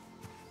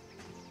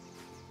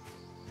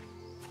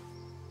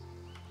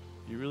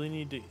 You really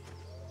need to...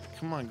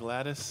 Come on,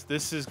 Gladys.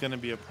 This is going to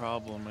be a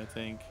problem, I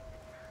think.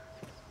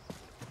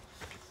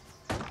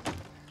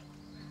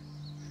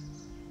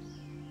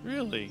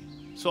 Really?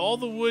 So all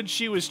the wood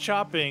she was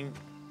chopping...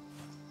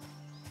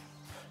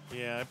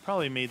 Yeah, I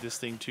probably made this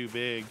thing too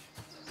big.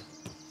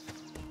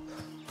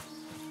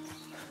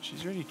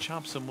 She's already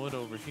chopped some wood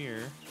over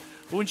here.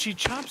 But when she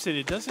chops it,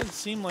 it doesn't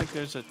seem like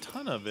there's a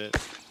ton of it.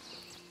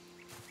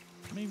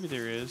 Maybe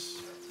there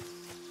is.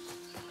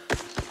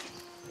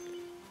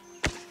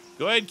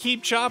 Go ahead,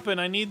 keep chopping.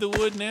 I need the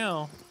wood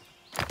now.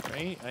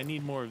 Right? I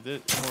need more of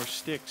this, more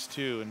sticks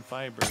too, and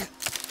fiber.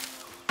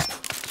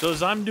 So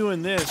as I'm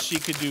doing this, she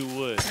could do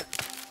wood.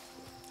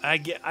 I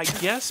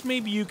guess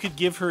maybe you could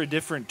give her a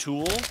different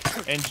tool,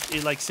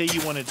 and like say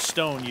you wanted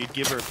stone, you'd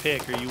give her a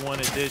pick, or you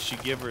wanted this,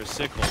 you'd give her a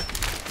sickle.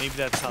 Maybe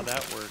that's how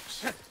that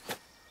works.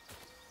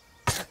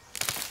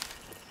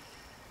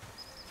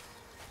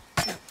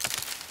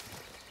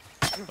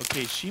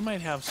 Okay, she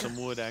might have some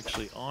wood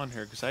actually on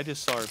her, because I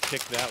just saw her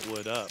pick that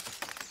wood up.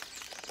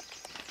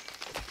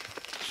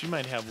 She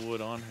might have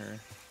wood on her.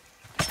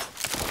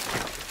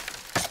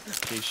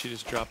 Okay, she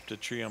just dropped a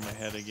tree on my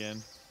head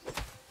again.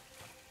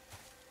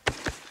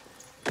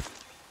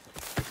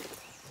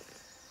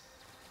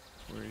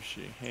 Where is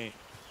she? Hey.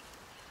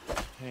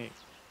 Hey.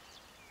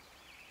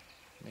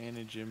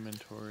 Manage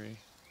inventory.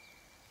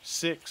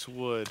 6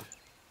 wood.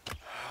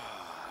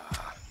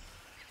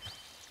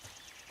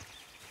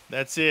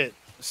 That's it.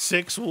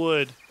 6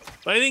 wood.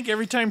 But I think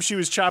every time she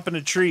was chopping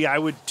a tree, I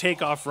would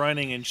take off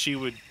running and she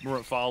would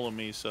follow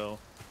me, so.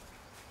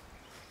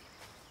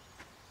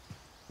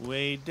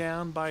 Way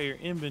down by your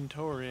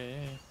inventory.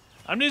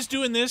 I'm just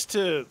doing this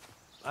to,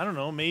 I don't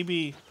know,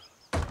 maybe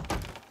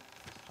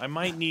I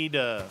might need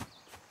a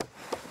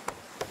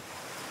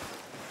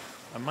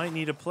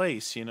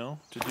place, you know,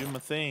 to do my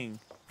thing.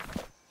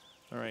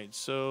 All right,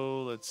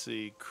 so let's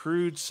see.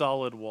 Crude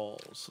solid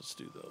walls. Let's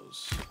do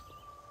those.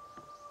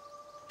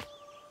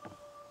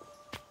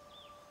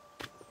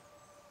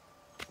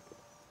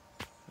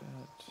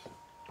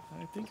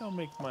 I think I'll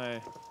make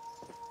my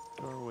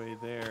doorway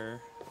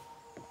there.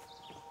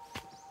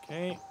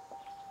 Okay.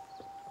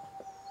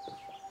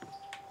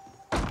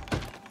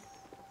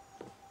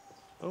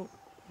 Oh,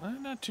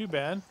 not too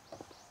bad.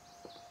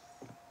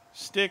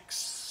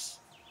 Sticks,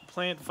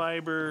 plant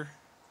fiber.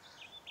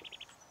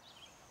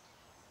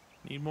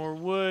 Need more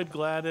wood,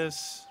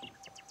 Gladys.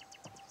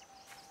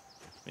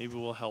 Maybe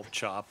we'll help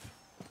chop.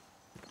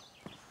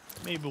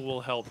 Maybe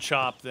we'll help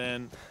chop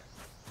then.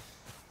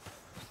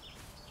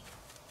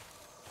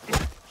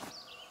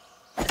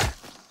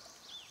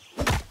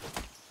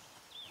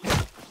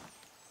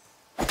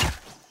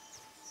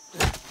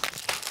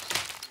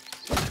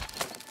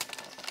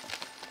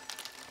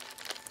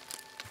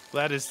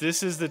 Gladys,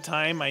 this is the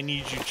time I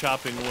need you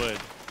chopping wood.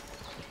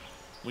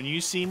 When you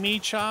see me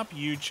chop,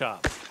 you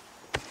chop.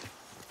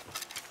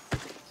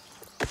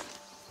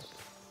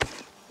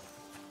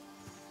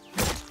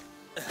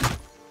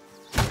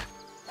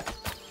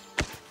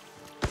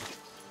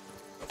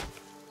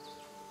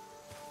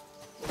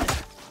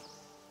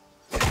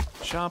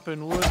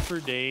 Chopping wood for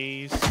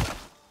days.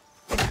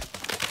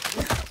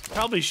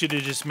 Probably should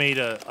have just made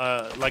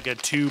a like a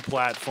 2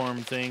 platform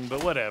thing,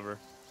 but whatever.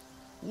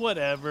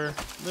 Whatever.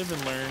 Live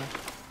and learn.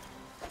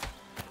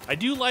 I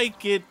do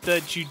like it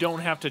that you don't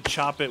have to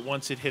chop it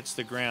once it hits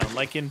the ground.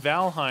 Like in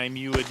Valheim,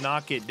 you would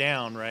knock it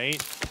down,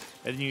 right?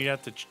 And then you'd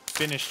have to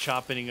finish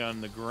chopping it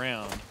on the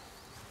ground.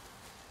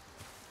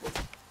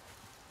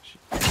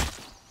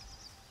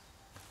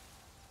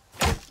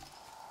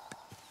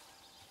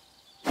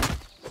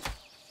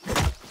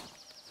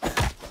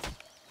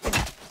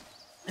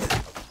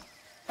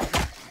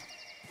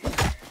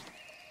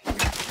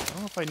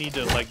 If I need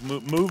to like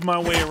move my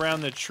way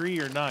around the tree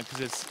or not,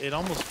 because it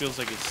almost feels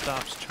like it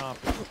stops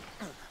chopping.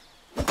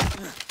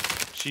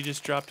 She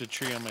just dropped a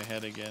tree on my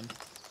head again.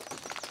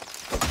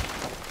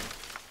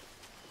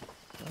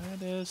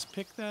 Gladys,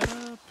 pick that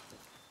up.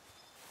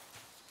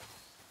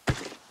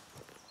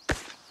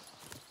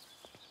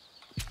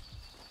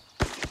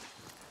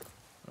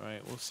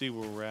 Alright, we'll see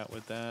where we're at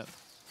with that.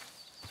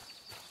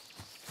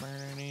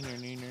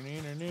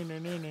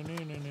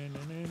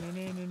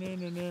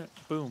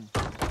 Boom.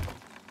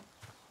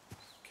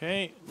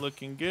 Okay,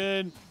 looking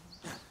good.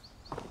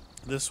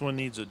 This one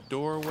needs a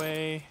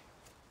doorway.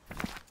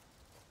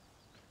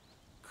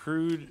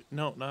 Crude,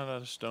 no, not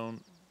out of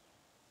stone.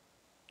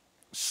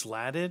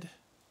 Slatted?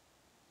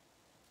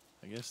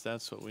 I guess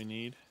that's what we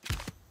need.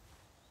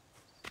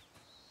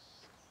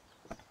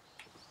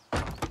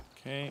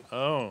 Okay,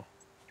 oh.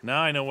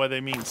 Now I know why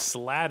they mean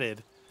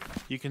slatted.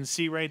 You can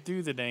see right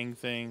through the dang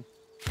thing.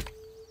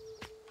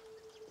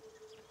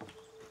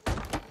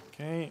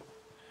 Okay.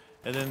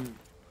 And then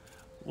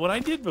what I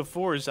did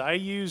before is I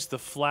used the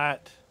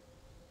flat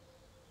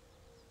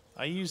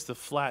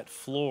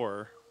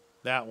floor,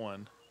 that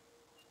one.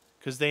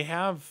 Because they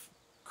have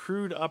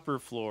crude upper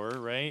floor,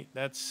 right?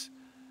 That's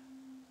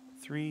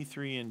 3,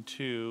 3, and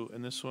 2.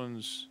 And this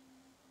one's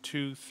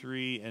 2,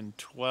 3, and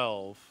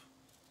 12.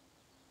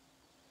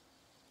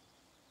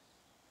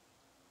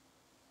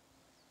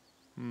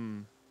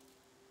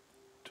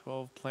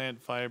 12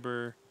 plant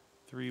fiber,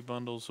 3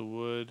 bundles of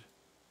wood.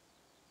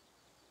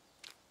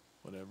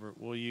 Whatever.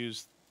 We'll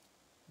use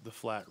the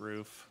flat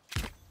roof.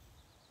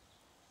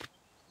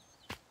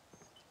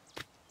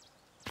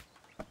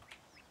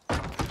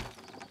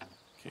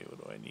 Okay,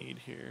 what do I need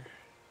here?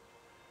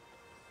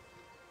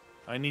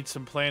 I need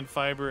some plant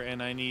fiber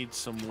and I need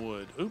some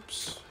wood.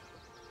 Oops.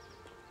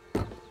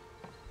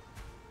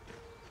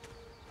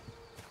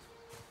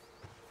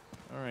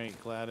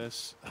 Alright,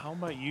 Gladys. How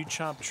about you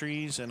chop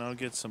trees and I'll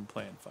get some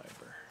plant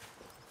fiber?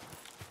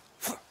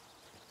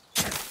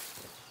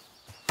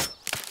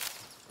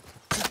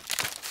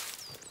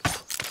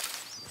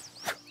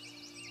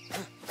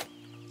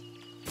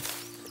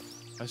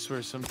 I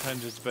swear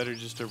sometimes it's better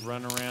just to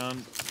run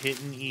around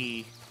hitting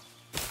E.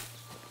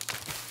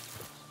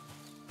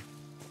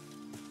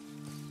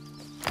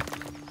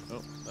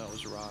 Oh, that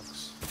was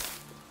rocks.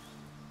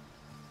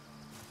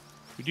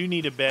 We do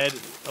need a bed.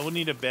 I will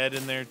need a bed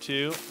in there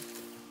too.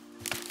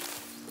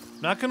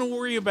 Not going to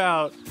worry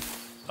about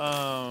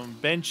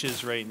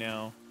benches right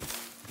now.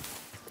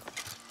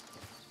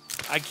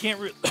 I can't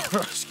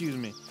excuse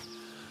me.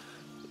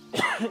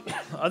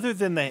 Other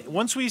than that,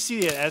 once we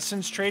see the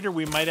essence trader,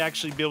 we might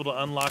actually be able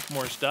to unlock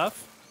more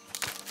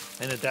stuff.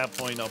 And at that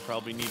point, I'll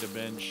probably need a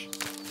bench.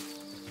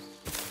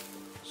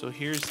 So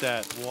here's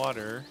that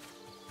water.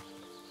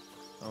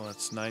 Oh,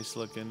 that's nice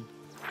looking.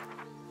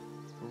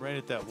 We're right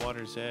at that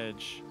water's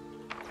edge.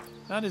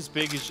 Not as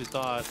big as you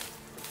thought.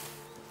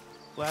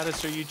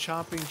 Gladys, are you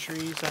chopping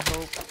trees, I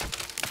hope?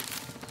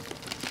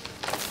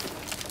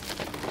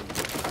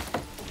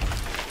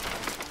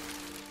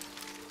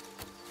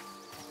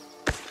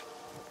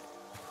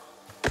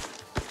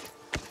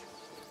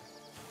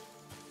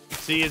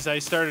 See, as I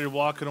started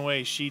walking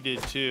away, she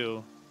did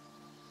too.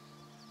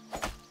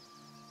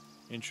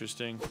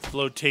 Interesting.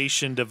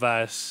 Flotation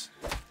device.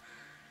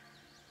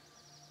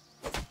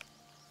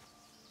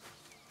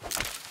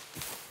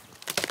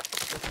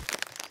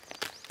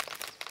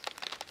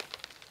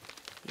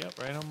 Yep,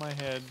 right on my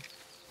head.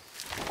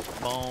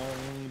 Bong,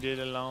 did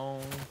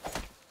along.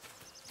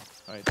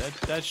 Alright,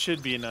 that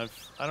should be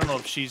enough. I don't know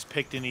if she's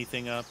picked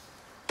anything up.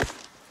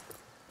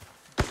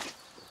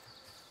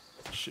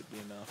 Should be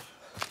enough.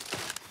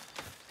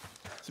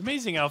 It's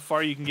amazing how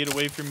far you can get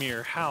away from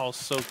your house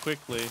so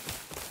quickly.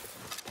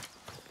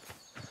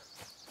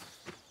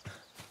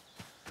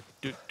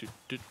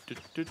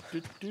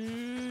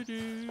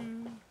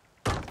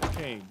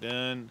 Okay,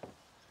 done.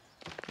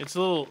 It's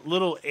a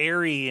little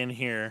airy in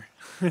here.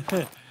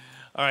 All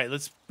right,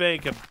 let's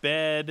make a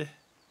bed.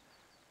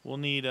 We'll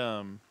need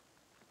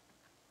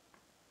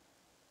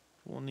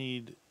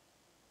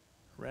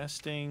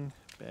resting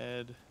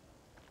bed.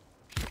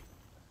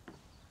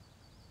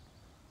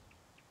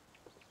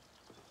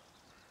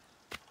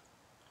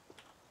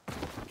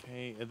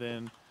 Okay, and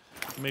then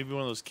maybe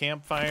one of those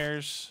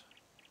campfires.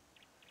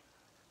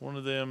 One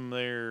of them,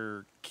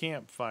 their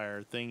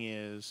campfire thing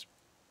is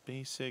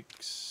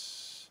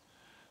basics.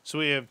 So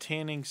we have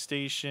tanning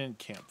station,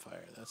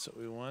 campfire. That's what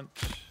we want.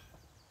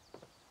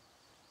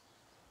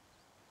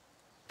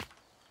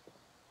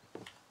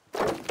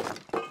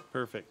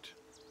 Perfect.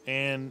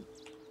 And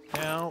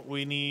now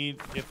we need,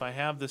 if I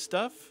have the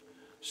stuff,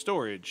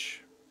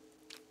 storage.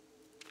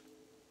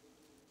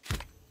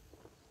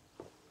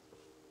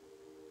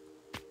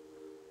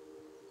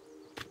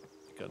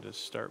 Got to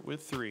start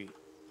with 3.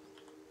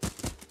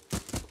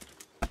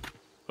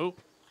 Oh,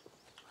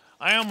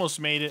 I almost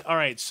made it. All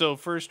right, so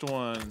first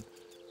one,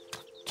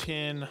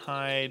 tin,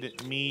 hide,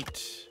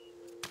 meat,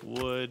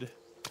 wood,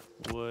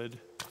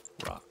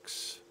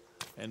 rocks,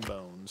 and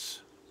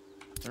bones.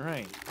 All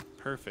right,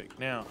 perfect.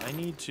 Now, I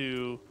need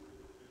to,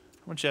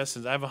 how much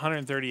essence? I have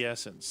 130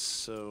 essence,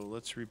 so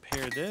let's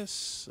repair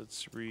this.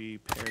 Let's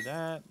repair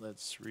that.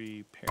 Let's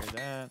repair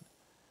that.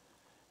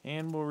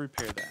 And we'll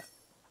repair that.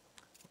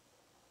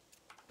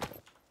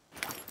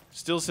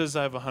 Still says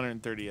I have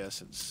 130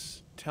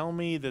 essence. Tell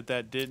me that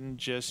that didn't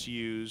just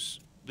use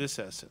this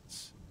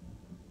essence.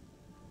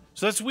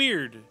 So that's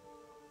weird.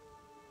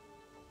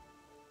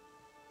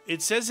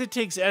 It says it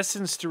takes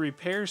essence to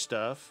repair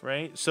stuff,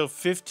 right? So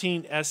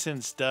 15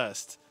 essence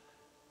dust.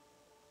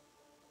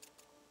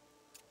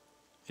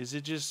 Is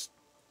it just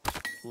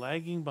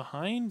lagging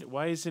behind?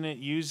 Why isn't it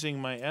using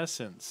my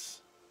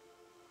essence?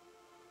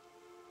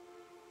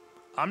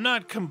 I'm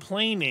not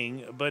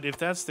complaining, but if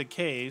that's the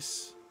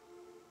case...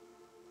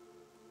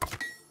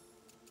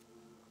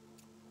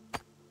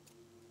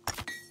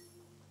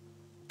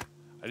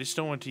 I just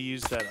don't want to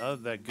use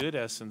that good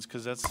essence,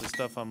 because that's the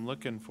stuff I'm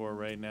looking for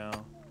right now.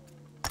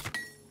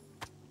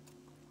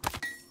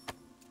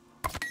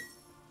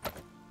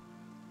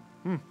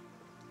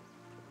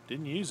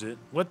 Didn't use it.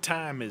 What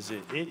time is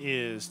it? It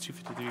is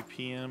 2:53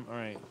 p.m. All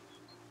right.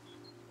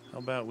 How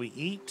about we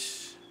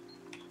eat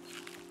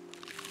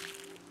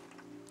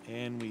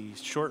and we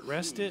short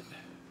rest it?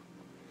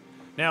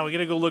 Now we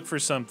gotta go look for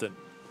something.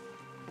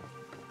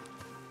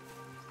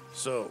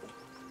 So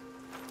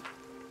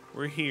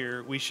we're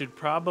here. We should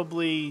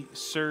probably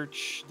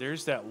search.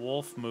 There's that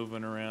wolf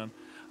moving around.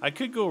 I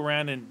could go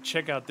around and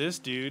check out this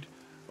dude,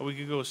 or we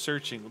could go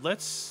searching.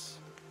 Let's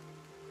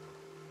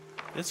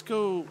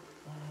go.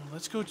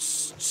 Let's go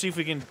see if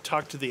we can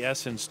talk to the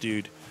essence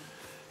dude.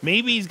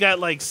 Maybe he's got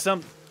like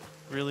some...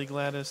 Really,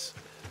 Gladys?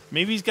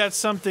 Maybe he's got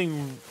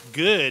something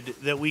good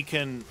that we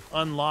can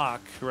unlock,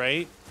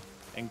 right?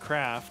 And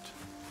craft.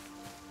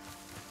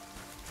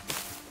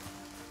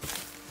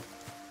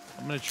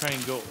 I'm going to try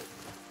and go...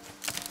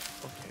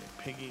 Okay,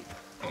 Piggy.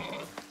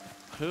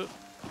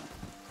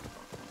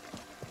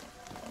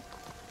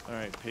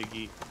 Alright,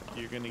 Piggy.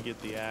 You're going to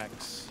get the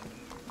axe.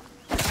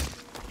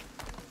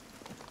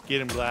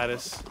 Get him,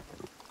 Gladys.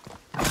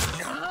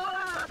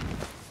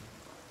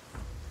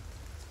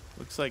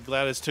 Looks like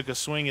Gladys took a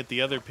swing at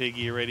the other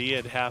piggy already. He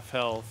had half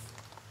health.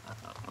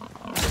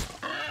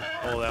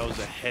 Oh, that was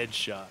a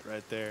headshot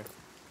right there.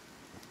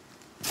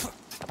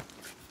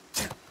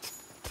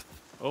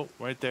 Oh,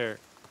 right there.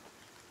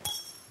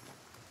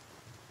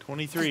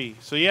 23.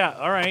 So yeah,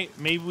 all right.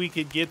 Maybe we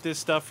could get this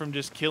stuff from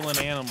just killing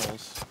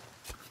animals.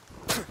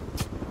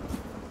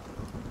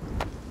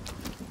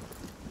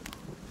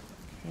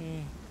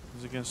 Okay.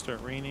 Is it gonna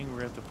start raining?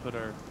 We're gonna have to put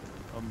our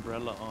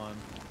umbrella on.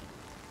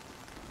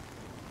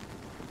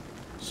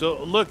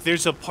 So look,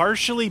 there's a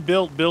partially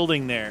built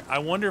building there. I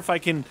wonder if I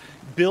can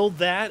build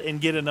that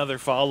and get another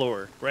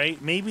follower, right?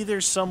 Maybe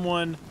there's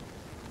someone,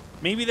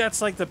 maybe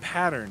that's like the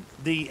pattern.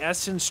 The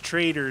essence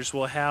traders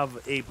will have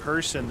a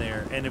person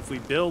there, and if we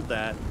build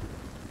that,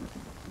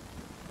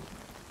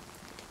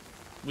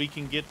 we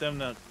can get them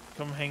to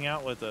come hang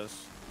out with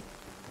us.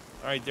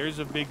 All right, there's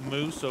a big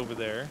moose over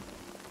there.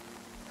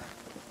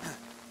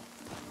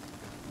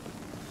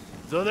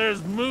 So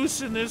there's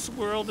moose in this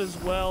world as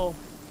well.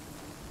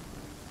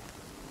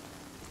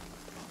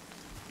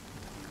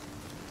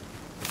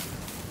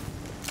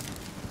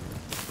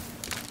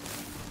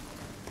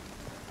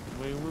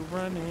 We're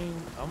running.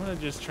 I'm gonna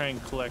just try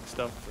and collect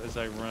stuff as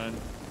I run.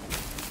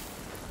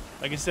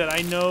 Like I said,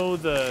 I know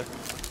the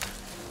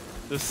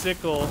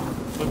sickle,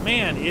 but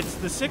man,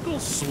 the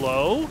sickle's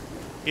slow.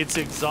 It's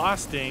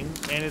exhausting,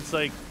 and it's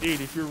like,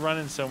 dude, if you're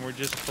running somewhere,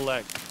 just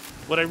collect.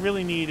 What I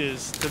really need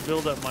is to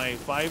build up my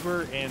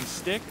fiber and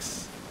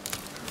sticks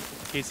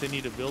in case I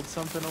need to build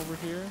something over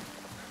here.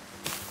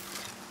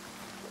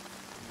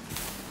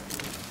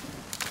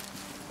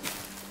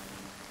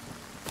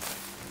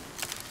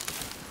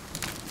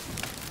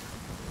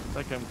 It's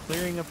like I'm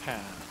clearing a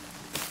path.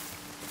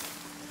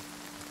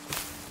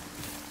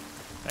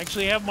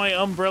 Actually, I have my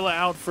umbrella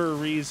out for a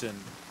reason.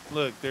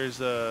 Look, there's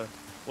a...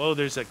 Whoa,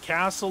 there's a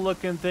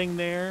castle-looking thing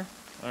there.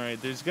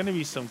 Alright, there's going to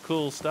be some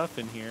cool stuff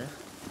in here.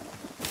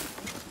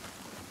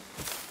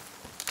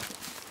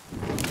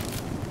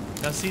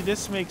 Now, see,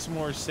 this makes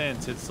more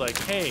sense. It's like,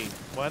 hey,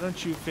 why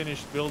don't you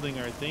finish building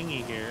our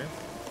thingy here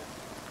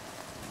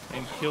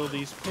and kill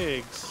these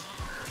pigs?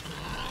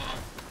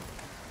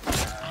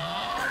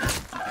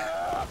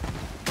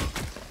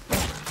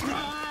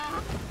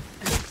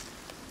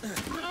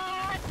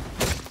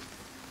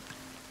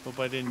 Hope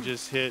I didn't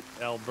just hit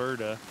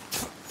Alberta.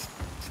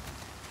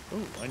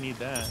 Oh, I need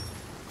that.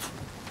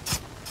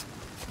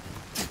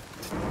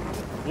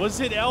 Was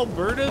it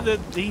Alberta that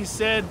he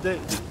said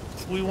that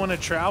we want to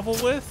travel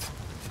with?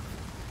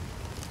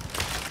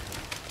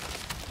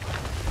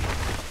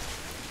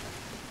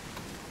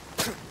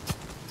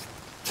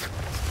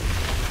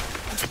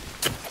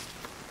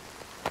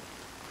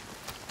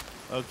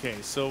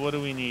 Okay, so what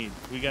do we need?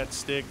 We got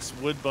sticks,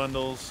 wood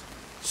bundles,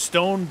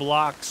 stone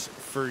blocks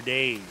for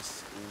days.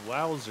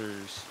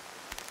 Wowzers.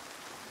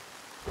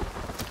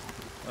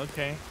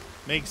 Okay,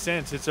 makes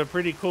sense. It's a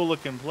pretty cool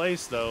looking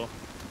place though.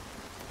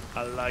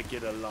 I like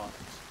it a lot.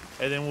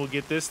 And then we'll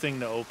get this thing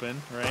to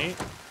open, right?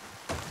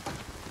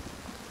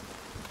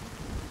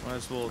 Might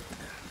as well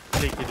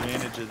take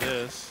advantage of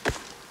this.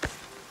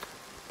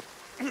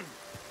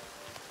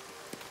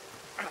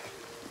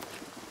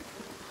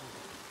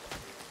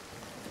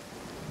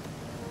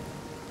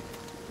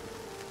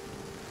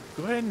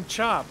 Go ahead and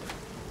chop.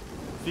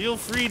 Feel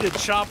free to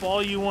chop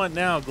all you want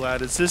now,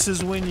 Gladys. This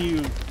is when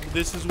you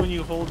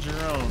hold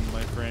your own,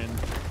 my friend.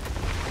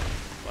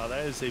 Wow,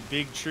 That is a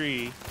big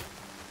tree.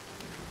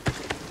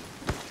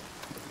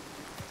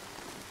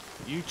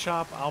 You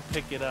chop, I'll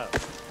pick it up.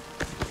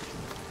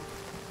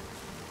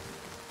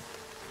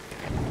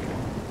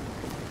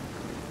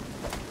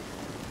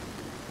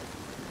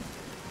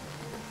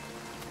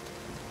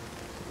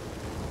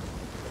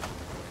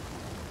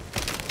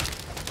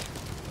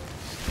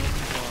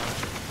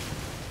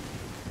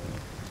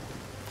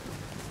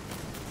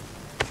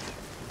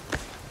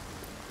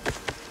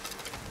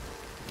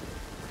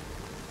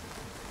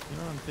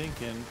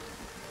 Thinking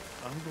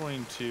I'm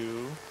going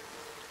to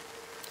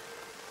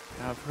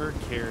have her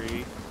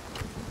carry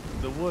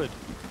the wood.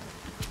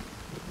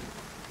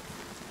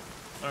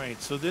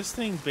 Alright, so this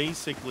thing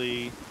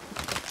basically,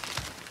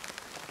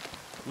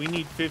 we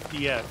need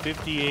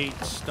 58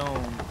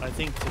 stone, I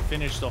think, to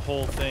finish the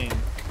whole thing.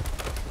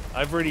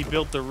 I've already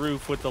built the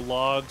roof with the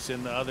logs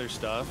and the other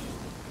stuff.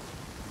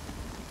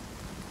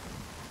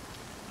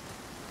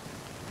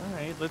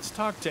 Alright, let's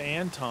talk to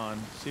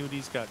Anton, see what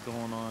he's got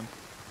going on.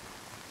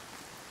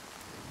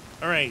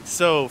 Alright,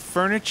 so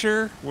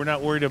furniture, we're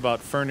not worried about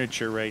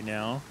furniture right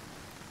now.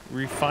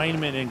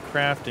 Refinement and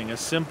crafting, a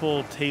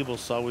simple table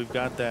saw, we've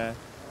got that.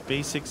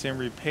 Basics and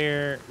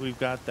repair, we've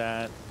got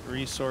that.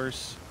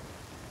 Resource,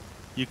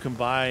 you can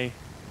buy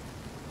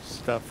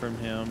stuff from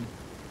him.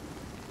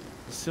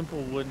 A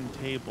simple wooden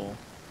table.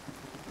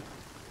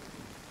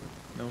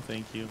 No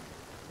thank you.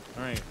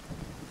 Alright,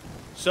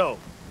 so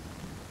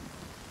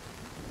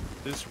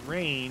this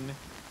rain,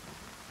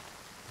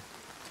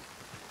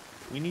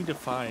 we need to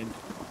find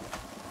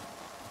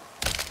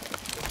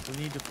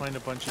a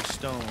bunch of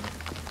stone.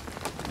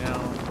 Now,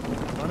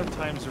 a lot of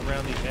times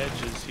around the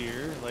edges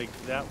here, like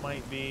that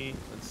might be,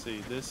 let's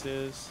see, this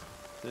is,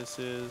 that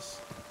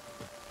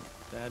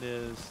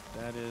is,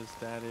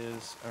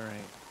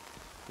 alright.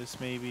 This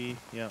may be,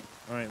 yeah.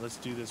 Alright, let's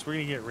do this. We're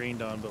gonna get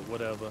rained on, but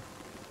whatever.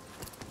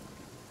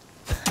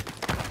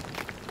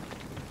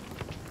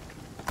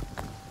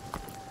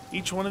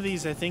 Each one of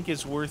these, I think,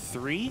 is worth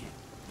 3.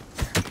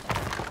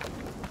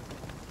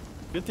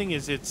 Good thing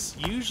is it's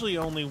usually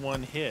only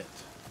one hit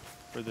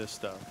for this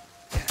stuff.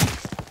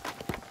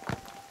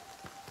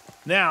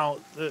 Now,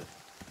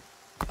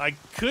 I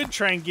could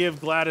try and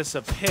give Gladys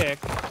a pick,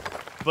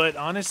 but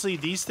honestly,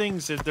 these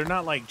things, they're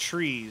not like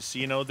trees,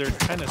 you know, they're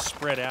kind of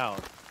spread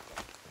out.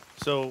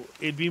 So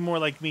it'd be more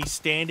like me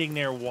standing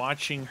there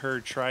watching her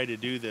try to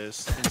do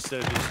this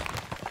instead of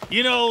just,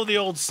 you know, the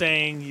old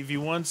saying, if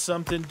you want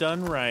something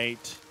done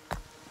right,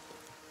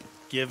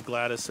 give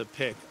Gladys a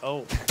pick.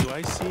 Oh, do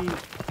I see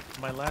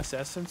my last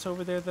essence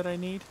over there that I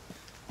need?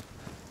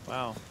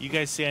 Wow, you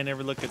guys say I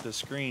never look at the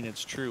screen.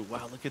 It's true.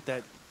 Wow, look at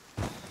that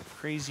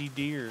crazy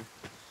deer.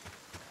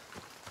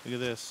 Look at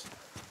this.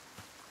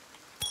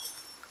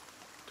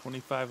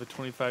 25 of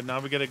 25. Now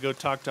we gotta go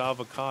talk to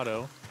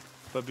Avocado.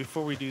 But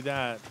before we do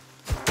that,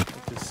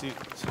 let's see.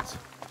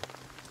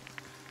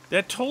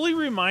 That totally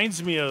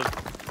reminds me of,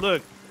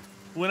 look,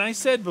 when I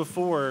said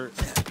before,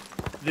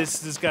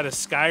 this has got a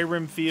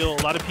Skyrim feel.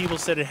 A lot of people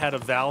said it had a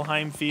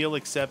Valheim feel,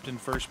 except in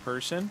first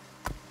person.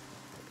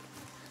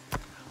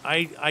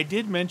 I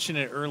did mention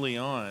it early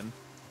on.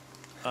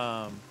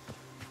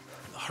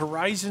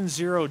 Horizon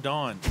Zero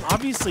Dawn.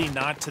 Obviously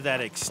not to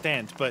that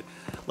extent, but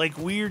like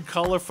weird,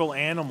 colorful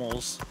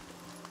animals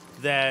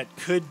that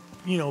could,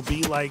 you know,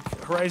 be like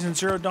Horizon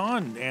Zero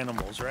Dawn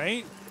animals,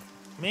 right?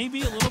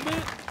 Maybe a little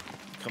bit?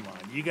 Come on,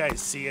 you guys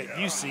see it.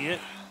 You see it.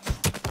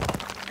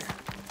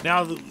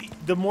 Now,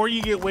 the more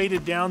you get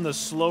weighted down, the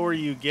slower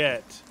you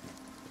get,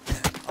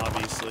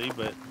 obviously,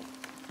 but...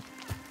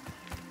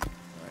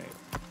 Alright.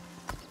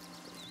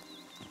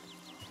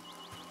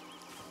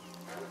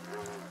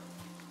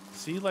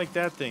 See, like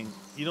that thing.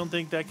 You don't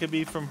think that could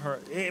be from her?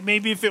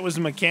 Maybe if it was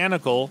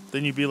mechanical,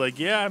 then you'd be like,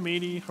 yeah,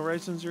 matey,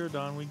 Horizon Zero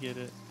Dawn, we get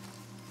it.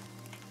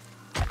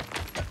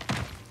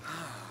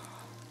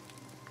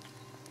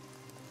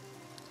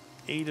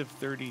 Eight of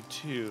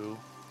 32.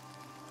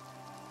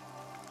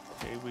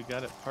 Okay, we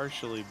got it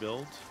partially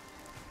built.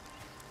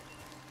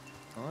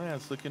 Oh yeah,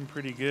 it's looking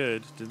pretty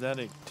good. Did that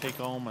take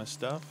all my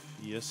stuff?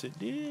 Yes, it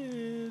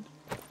did.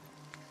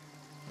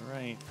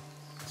 Alright,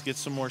 let's get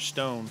some more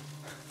stone.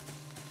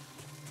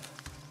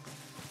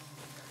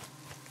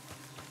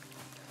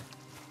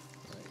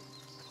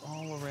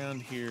 All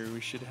around here,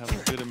 we should have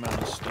a good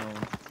amount of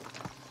stone.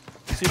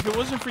 See, if it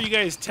wasn't for you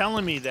guys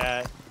telling me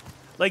that,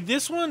 like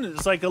this one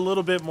is like a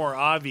little bit more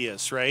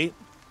obvious, right?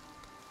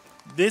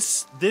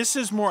 This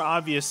is more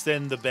obvious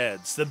than the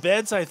beds. The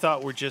beds I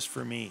thought were just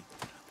for me.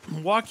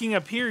 Walking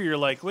up here, you're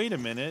like, wait a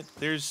minute,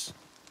 there's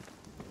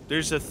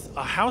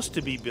a house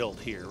to be built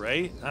here,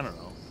 right? I don't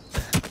know.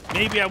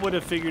 Maybe I would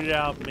have figured it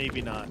out,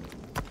 maybe not.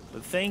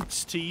 But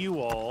thanks to you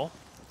all,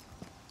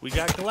 we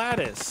got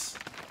Gladys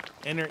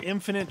and her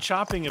infinite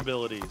chopping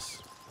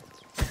abilities.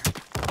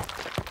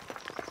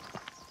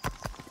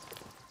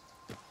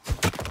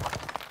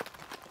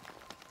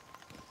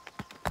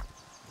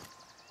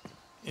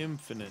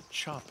 Infinite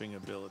chopping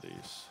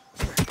abilities.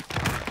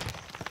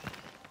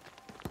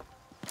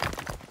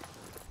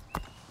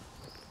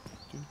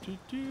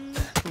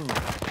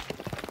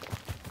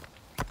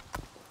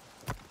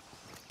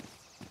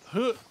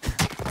 Huh.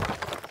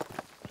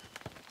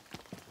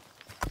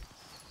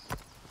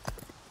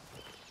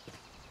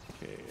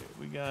 Okay,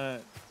 we got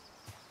a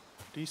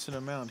decent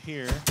amount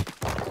here.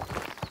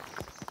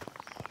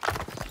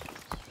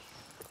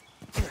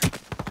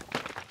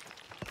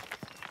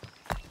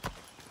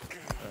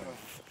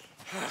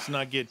 Let's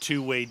not get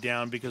too weighed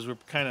down because we're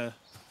kind of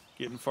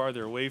getting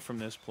farther away from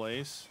this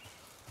place.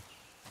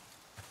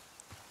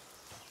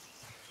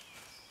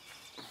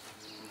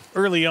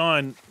 Early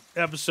on,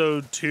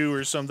 episode 2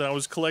 or something, I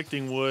was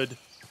collecting wood.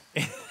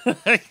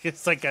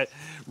 It's like I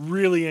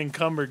really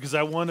encumbered because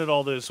I wanted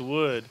all this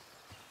wood.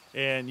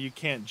 And you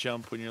can't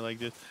jump when you're like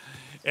this.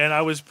 And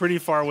I was pretty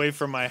far away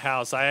from my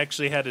house. I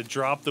actually had to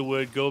drop the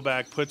wood, go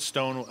back, put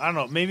stone. I don't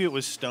know, maybe it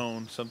was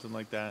stone, something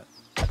like that.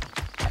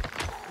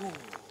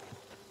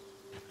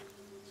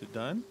 Is it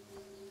done?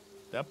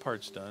 That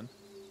part's done.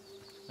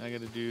 I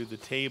got to do the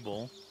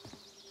table,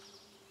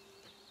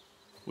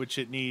 which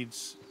it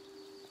needs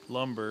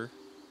lumber.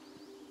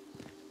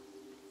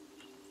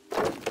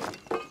 Did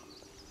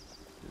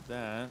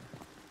that.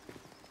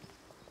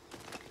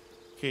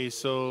 Okay,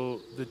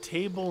 so the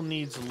table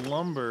needs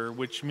lumber,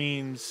 which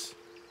means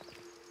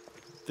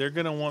they're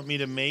gonna want me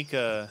to make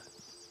a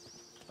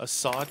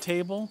saw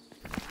table.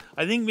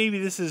 I think maybe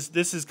this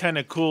is kind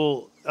of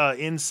cool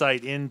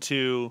insight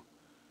into.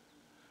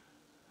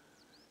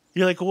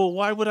 You're like, well,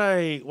 why would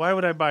I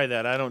buy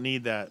that? I don't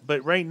need that.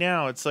 But right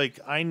now, it's like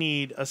I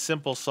need a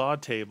simple saw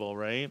table,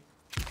 right?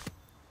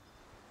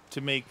 To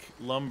make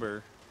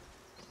lumber.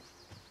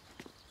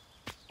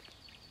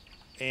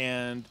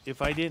 And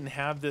if I didn't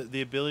have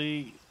the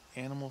ability,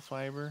 animal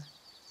fiber,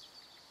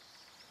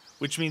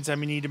 which means I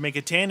need to make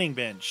a tanning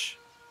bench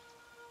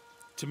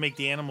to make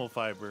the animal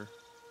fiber.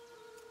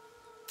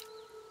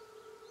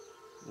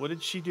 What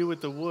did she do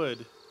with the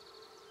wood?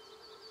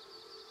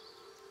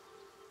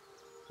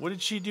 What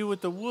did she do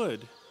with the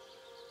wood?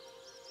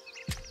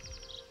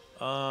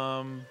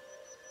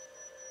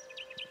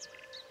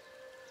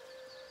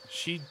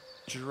 She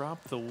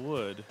dropped the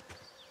wood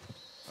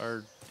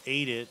or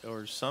ate it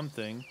or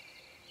something.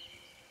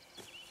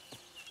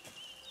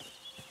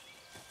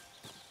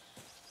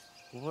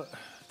 What?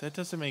 That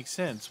doesn't make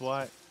sense.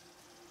 Why?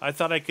 I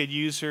thought I could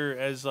use her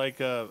as like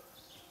a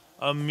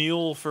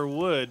mule for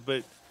wood,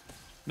 but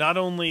not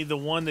only the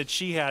one that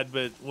she had,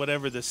 but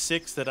whatever the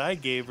 6 that I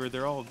gave her,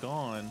 they're all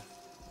gone.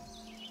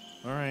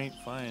 All right,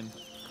 fine.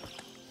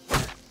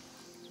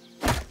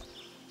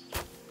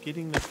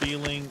 Getting the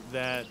feeling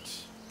that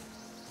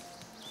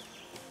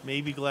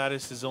maybe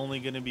Gladys is only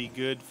going to be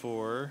good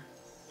for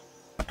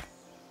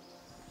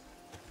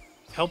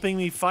helping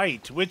me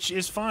fight, which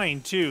is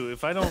fine too.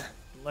 If I don't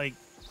like,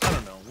 I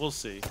don't know. We'll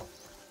see.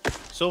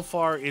 So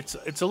far, it's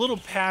a little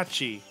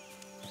patchy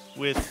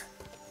with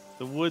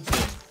the wood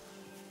thing.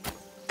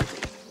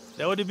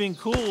 That would have been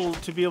cool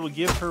to be able to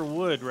give her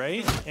wood,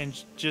 right?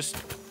 And just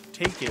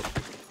take it.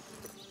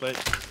 But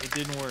it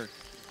didn't work.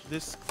 Is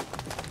this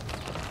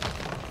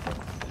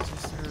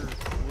her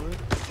wood?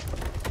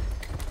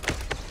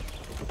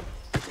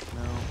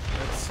 No,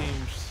 that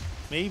seems...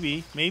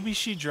 Maybe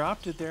she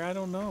dropped it there. I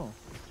don't know.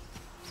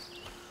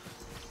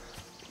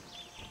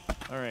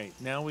 Alright,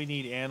 now we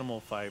need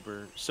animal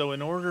fiber. So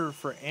in order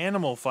for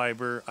animal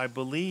fiber, I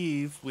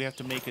believe we have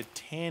to make a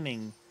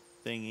tanning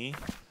thingy,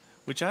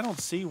 which I don't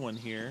see one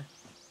here.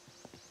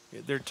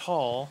 They're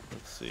tall.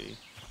 Let's see.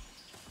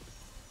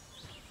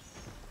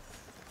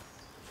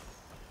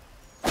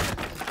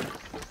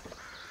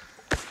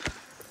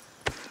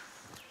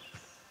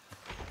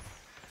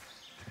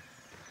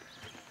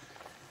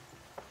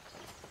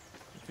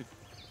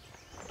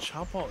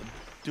 Chop all...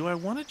 Do I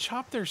want to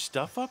chop their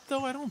stuff up,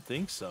 though? I don't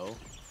think so.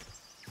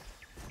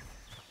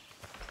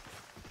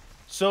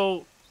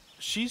 So,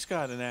 she's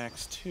got an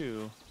axe,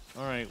 too.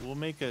 Alright, we'll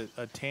make a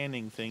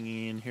tanning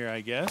thingy in here, I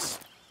guess.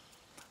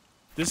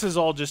 This is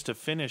all just to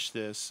finish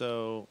this,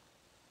 so...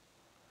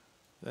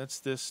 That's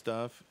this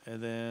stuff,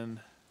 and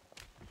then...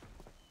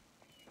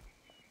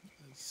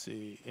 Let's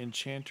see.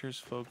 Enchanter's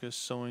Focus,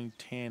 Sewing,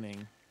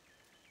 Tanning.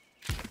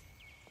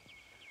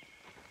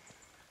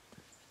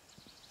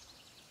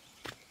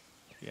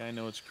 Yeah, I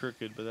know it's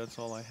crooked, but that's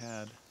all I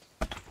had.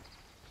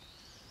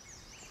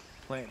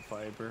 Plant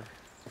fiber.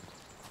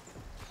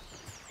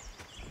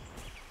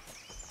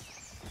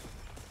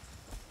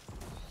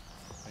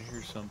 I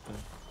hear something.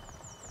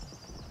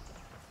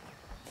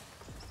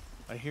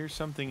 I hear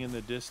something in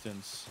the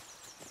distance.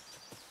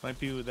 Might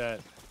be with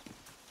that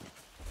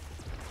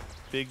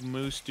big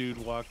moose dude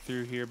walk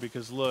through here,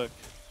 because look.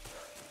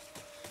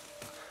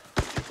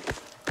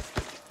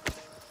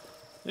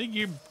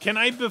 Can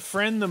I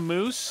befriend the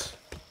moose?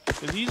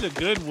 Because he's a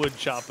good wood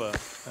chopper.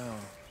 Oh,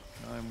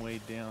 now I'm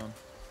weighed down.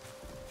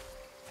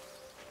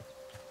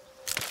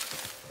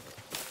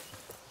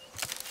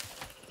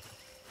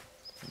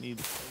 I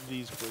need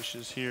these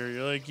bushes here.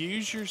 You're like,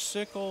 use your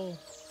sickle.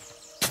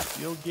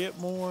 You'll get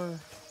more.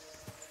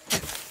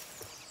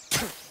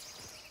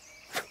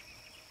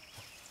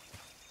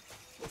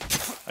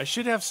 I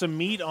should have some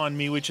meat on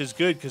me, which is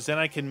good, because then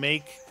I can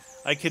make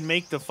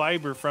the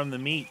fiber from the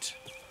meat.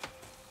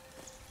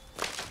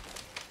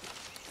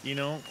 You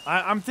know,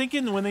 I'm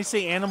thinking when they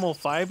say animal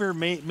fiber,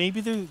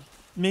 maybe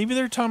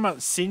they're talking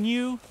about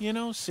sinew. You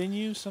know,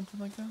 sinew, something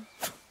like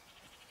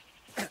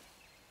that.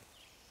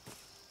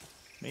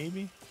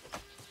 Maybe,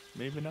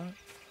 maybe not.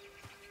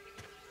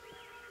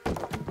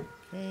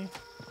 Okay.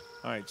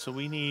 All right, so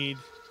we need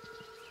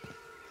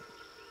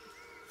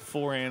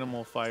 4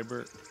 animal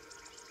fiber.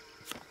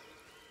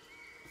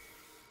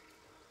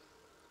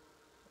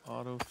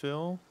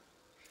 Autofill.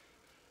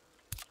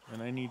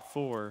 And I need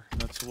 4.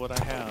 That's what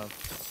I have.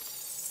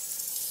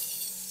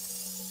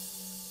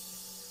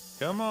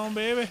 Come on,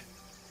 baby.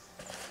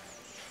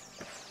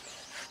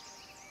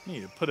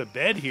 Need to put a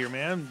bed here,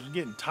 man. I'm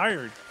getting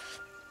tired.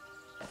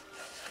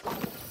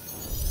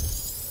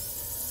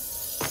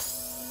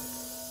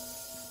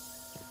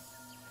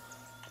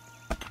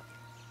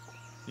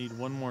 Need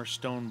 1 more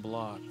stone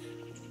block.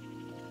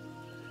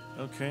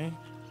 Okay.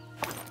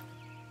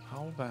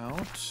 How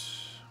about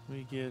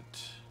we get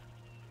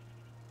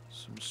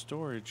some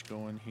storage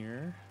going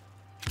here?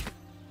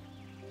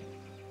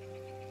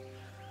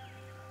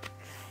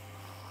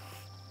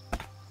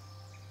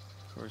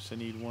 Of course, I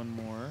need 1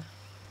 more.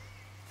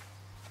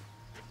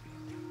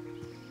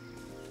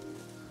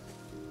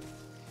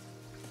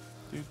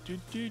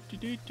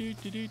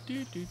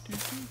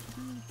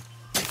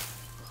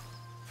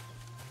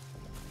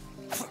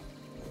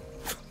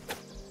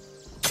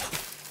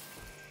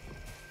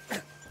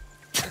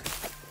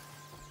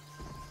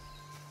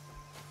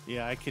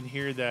 Yeah, I can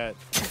hear that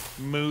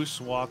moose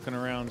walking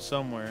around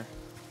somewhere.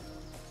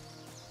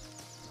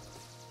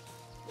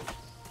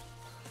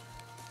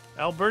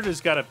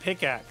 Alberta's got a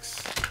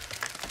pickaxe.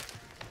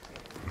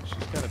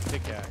 She's got a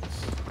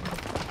pickaxe.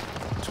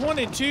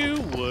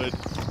 22 wood.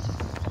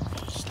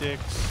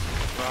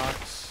 Sticks,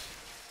 rocks,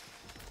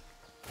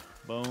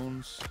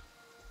 bones.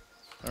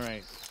 All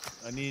right,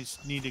 I need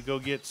to go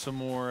get some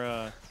more.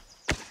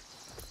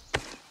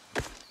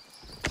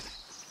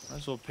 Might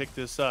as well pick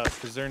this up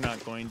because they're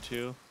not going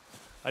to.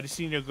 I just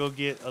need to go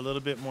get a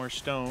little bit more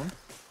stone.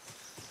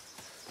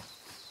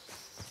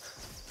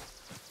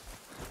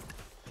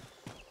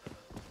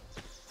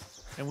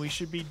 And we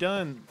should be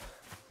done.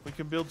 We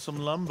can build some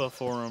lumber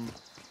for them.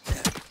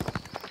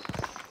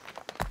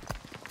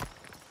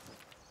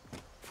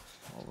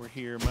 While we're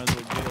here, might as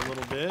well get a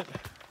little bit.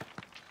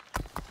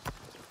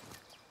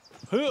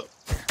 Huh.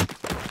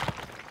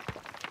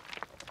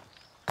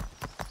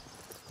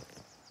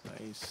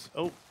 Nice.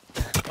 Oh,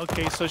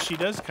 okay, so she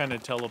does kind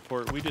of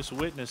teleport. We just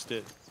witnessed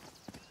it.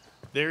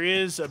 There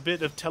is a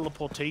bit of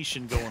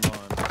teleportation going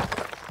on.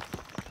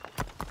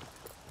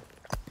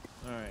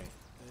 Alright,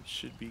 that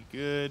should be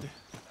good.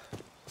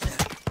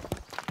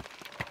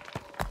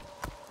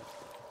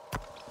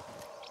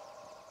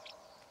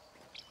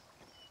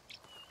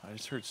 I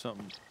just heard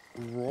something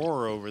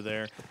roar over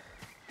there.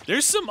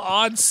 There's some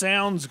odd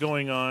sounds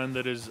going on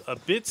that is a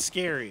bit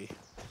scary.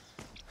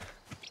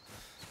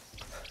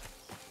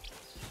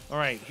 All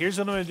right, here's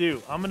what I'm going to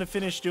do. I'm going to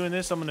finish doing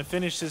this. I'm going to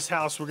finish this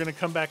house. We're going to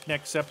come back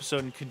next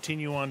episode and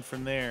continue on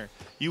from there.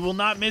 You will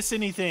not miss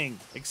anything,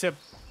 except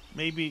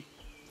maybe...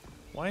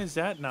 Why does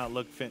that not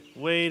look fit?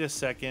 Wait a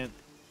second.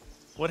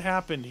 What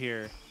happened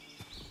here?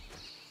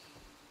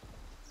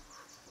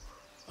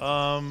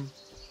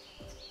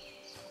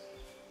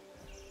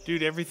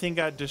 Dude, everything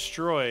got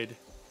destroyed.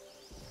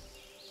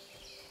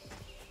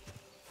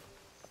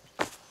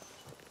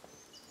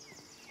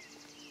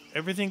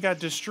 Everything got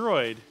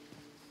destroyed.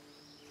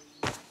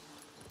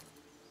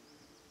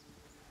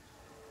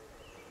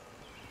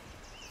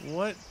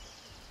 What?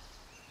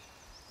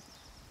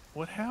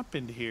 What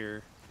happened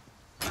here?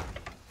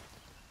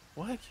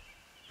 What?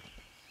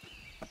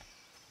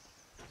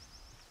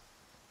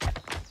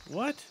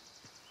 What?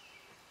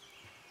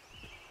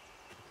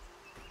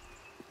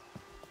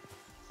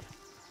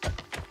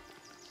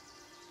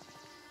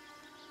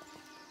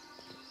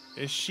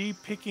 Is she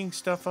picking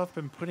stuff up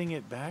and putting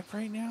it back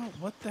right now?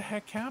 What the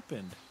heck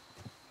happened?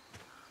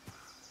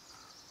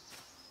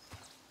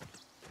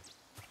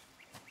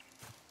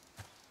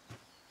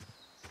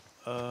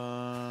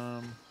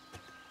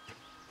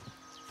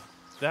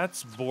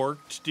 That's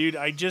borked. Dude,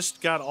 I just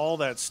got all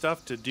that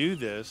stuff to do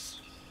this.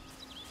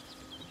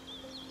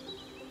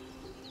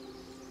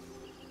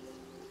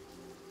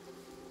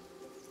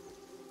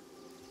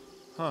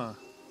 Huh.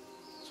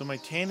 So my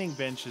tanning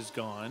bench is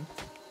gone.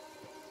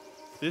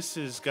 This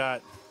has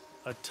got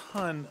a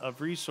ton of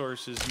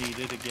resources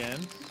needed again.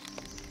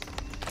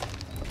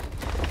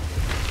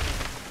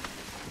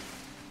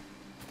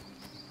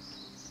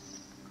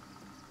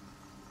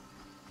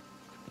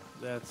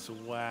 That's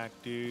whack,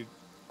 dude.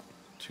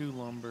 2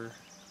 lumber.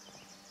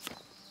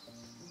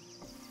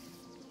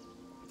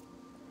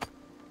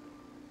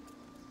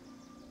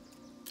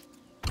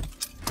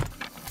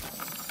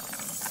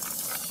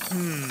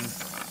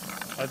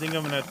 I think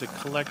I'm gonna have to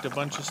collect a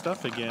bunch of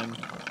stuff again.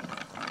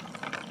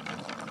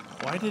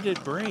 Why did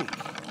it break?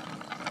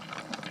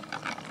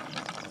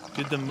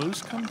 Did the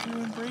moose come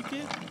through and break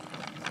it?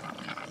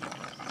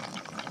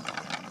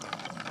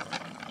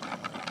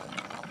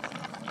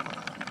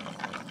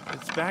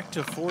 It's back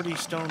to 40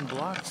 stone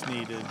blocks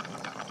needed.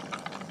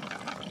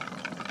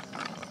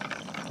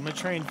 I'm going to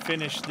try and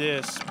finish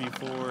this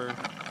before...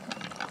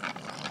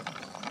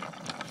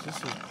 This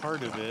is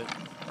part of it.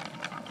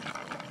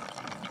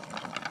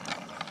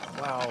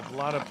 Wow, a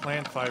lot of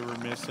plant fiber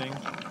missing.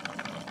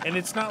 And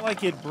it's not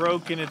like it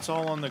broke and it's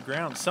all on the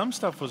ground. Some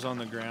stuff was on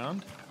the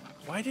ground.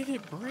 Why did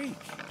it break?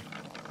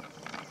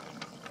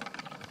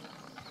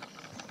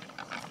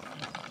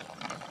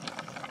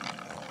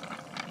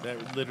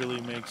 That literally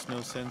makes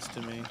no sense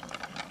to me.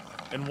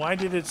 And why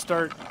did it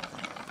start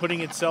putting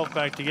itself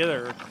back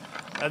together?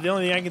 The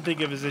only thing I can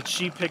think of is that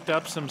she picked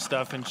up some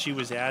stuff and she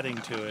was adding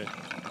to it.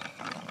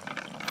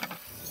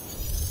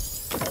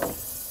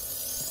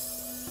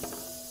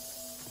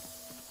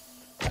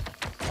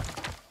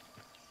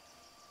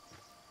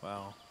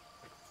 Wow.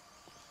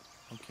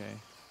 Okay.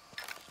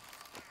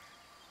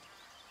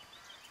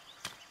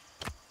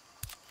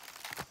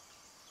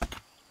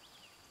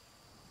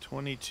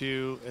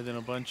 $22 and then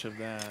a bunch of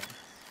that.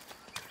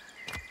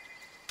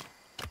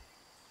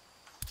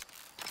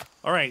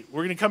 All right,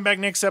 we're going to come back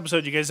next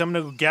episode, you guys. I'm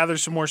going to go gather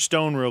some more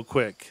stone real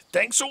quick.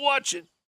 Thanks for watching.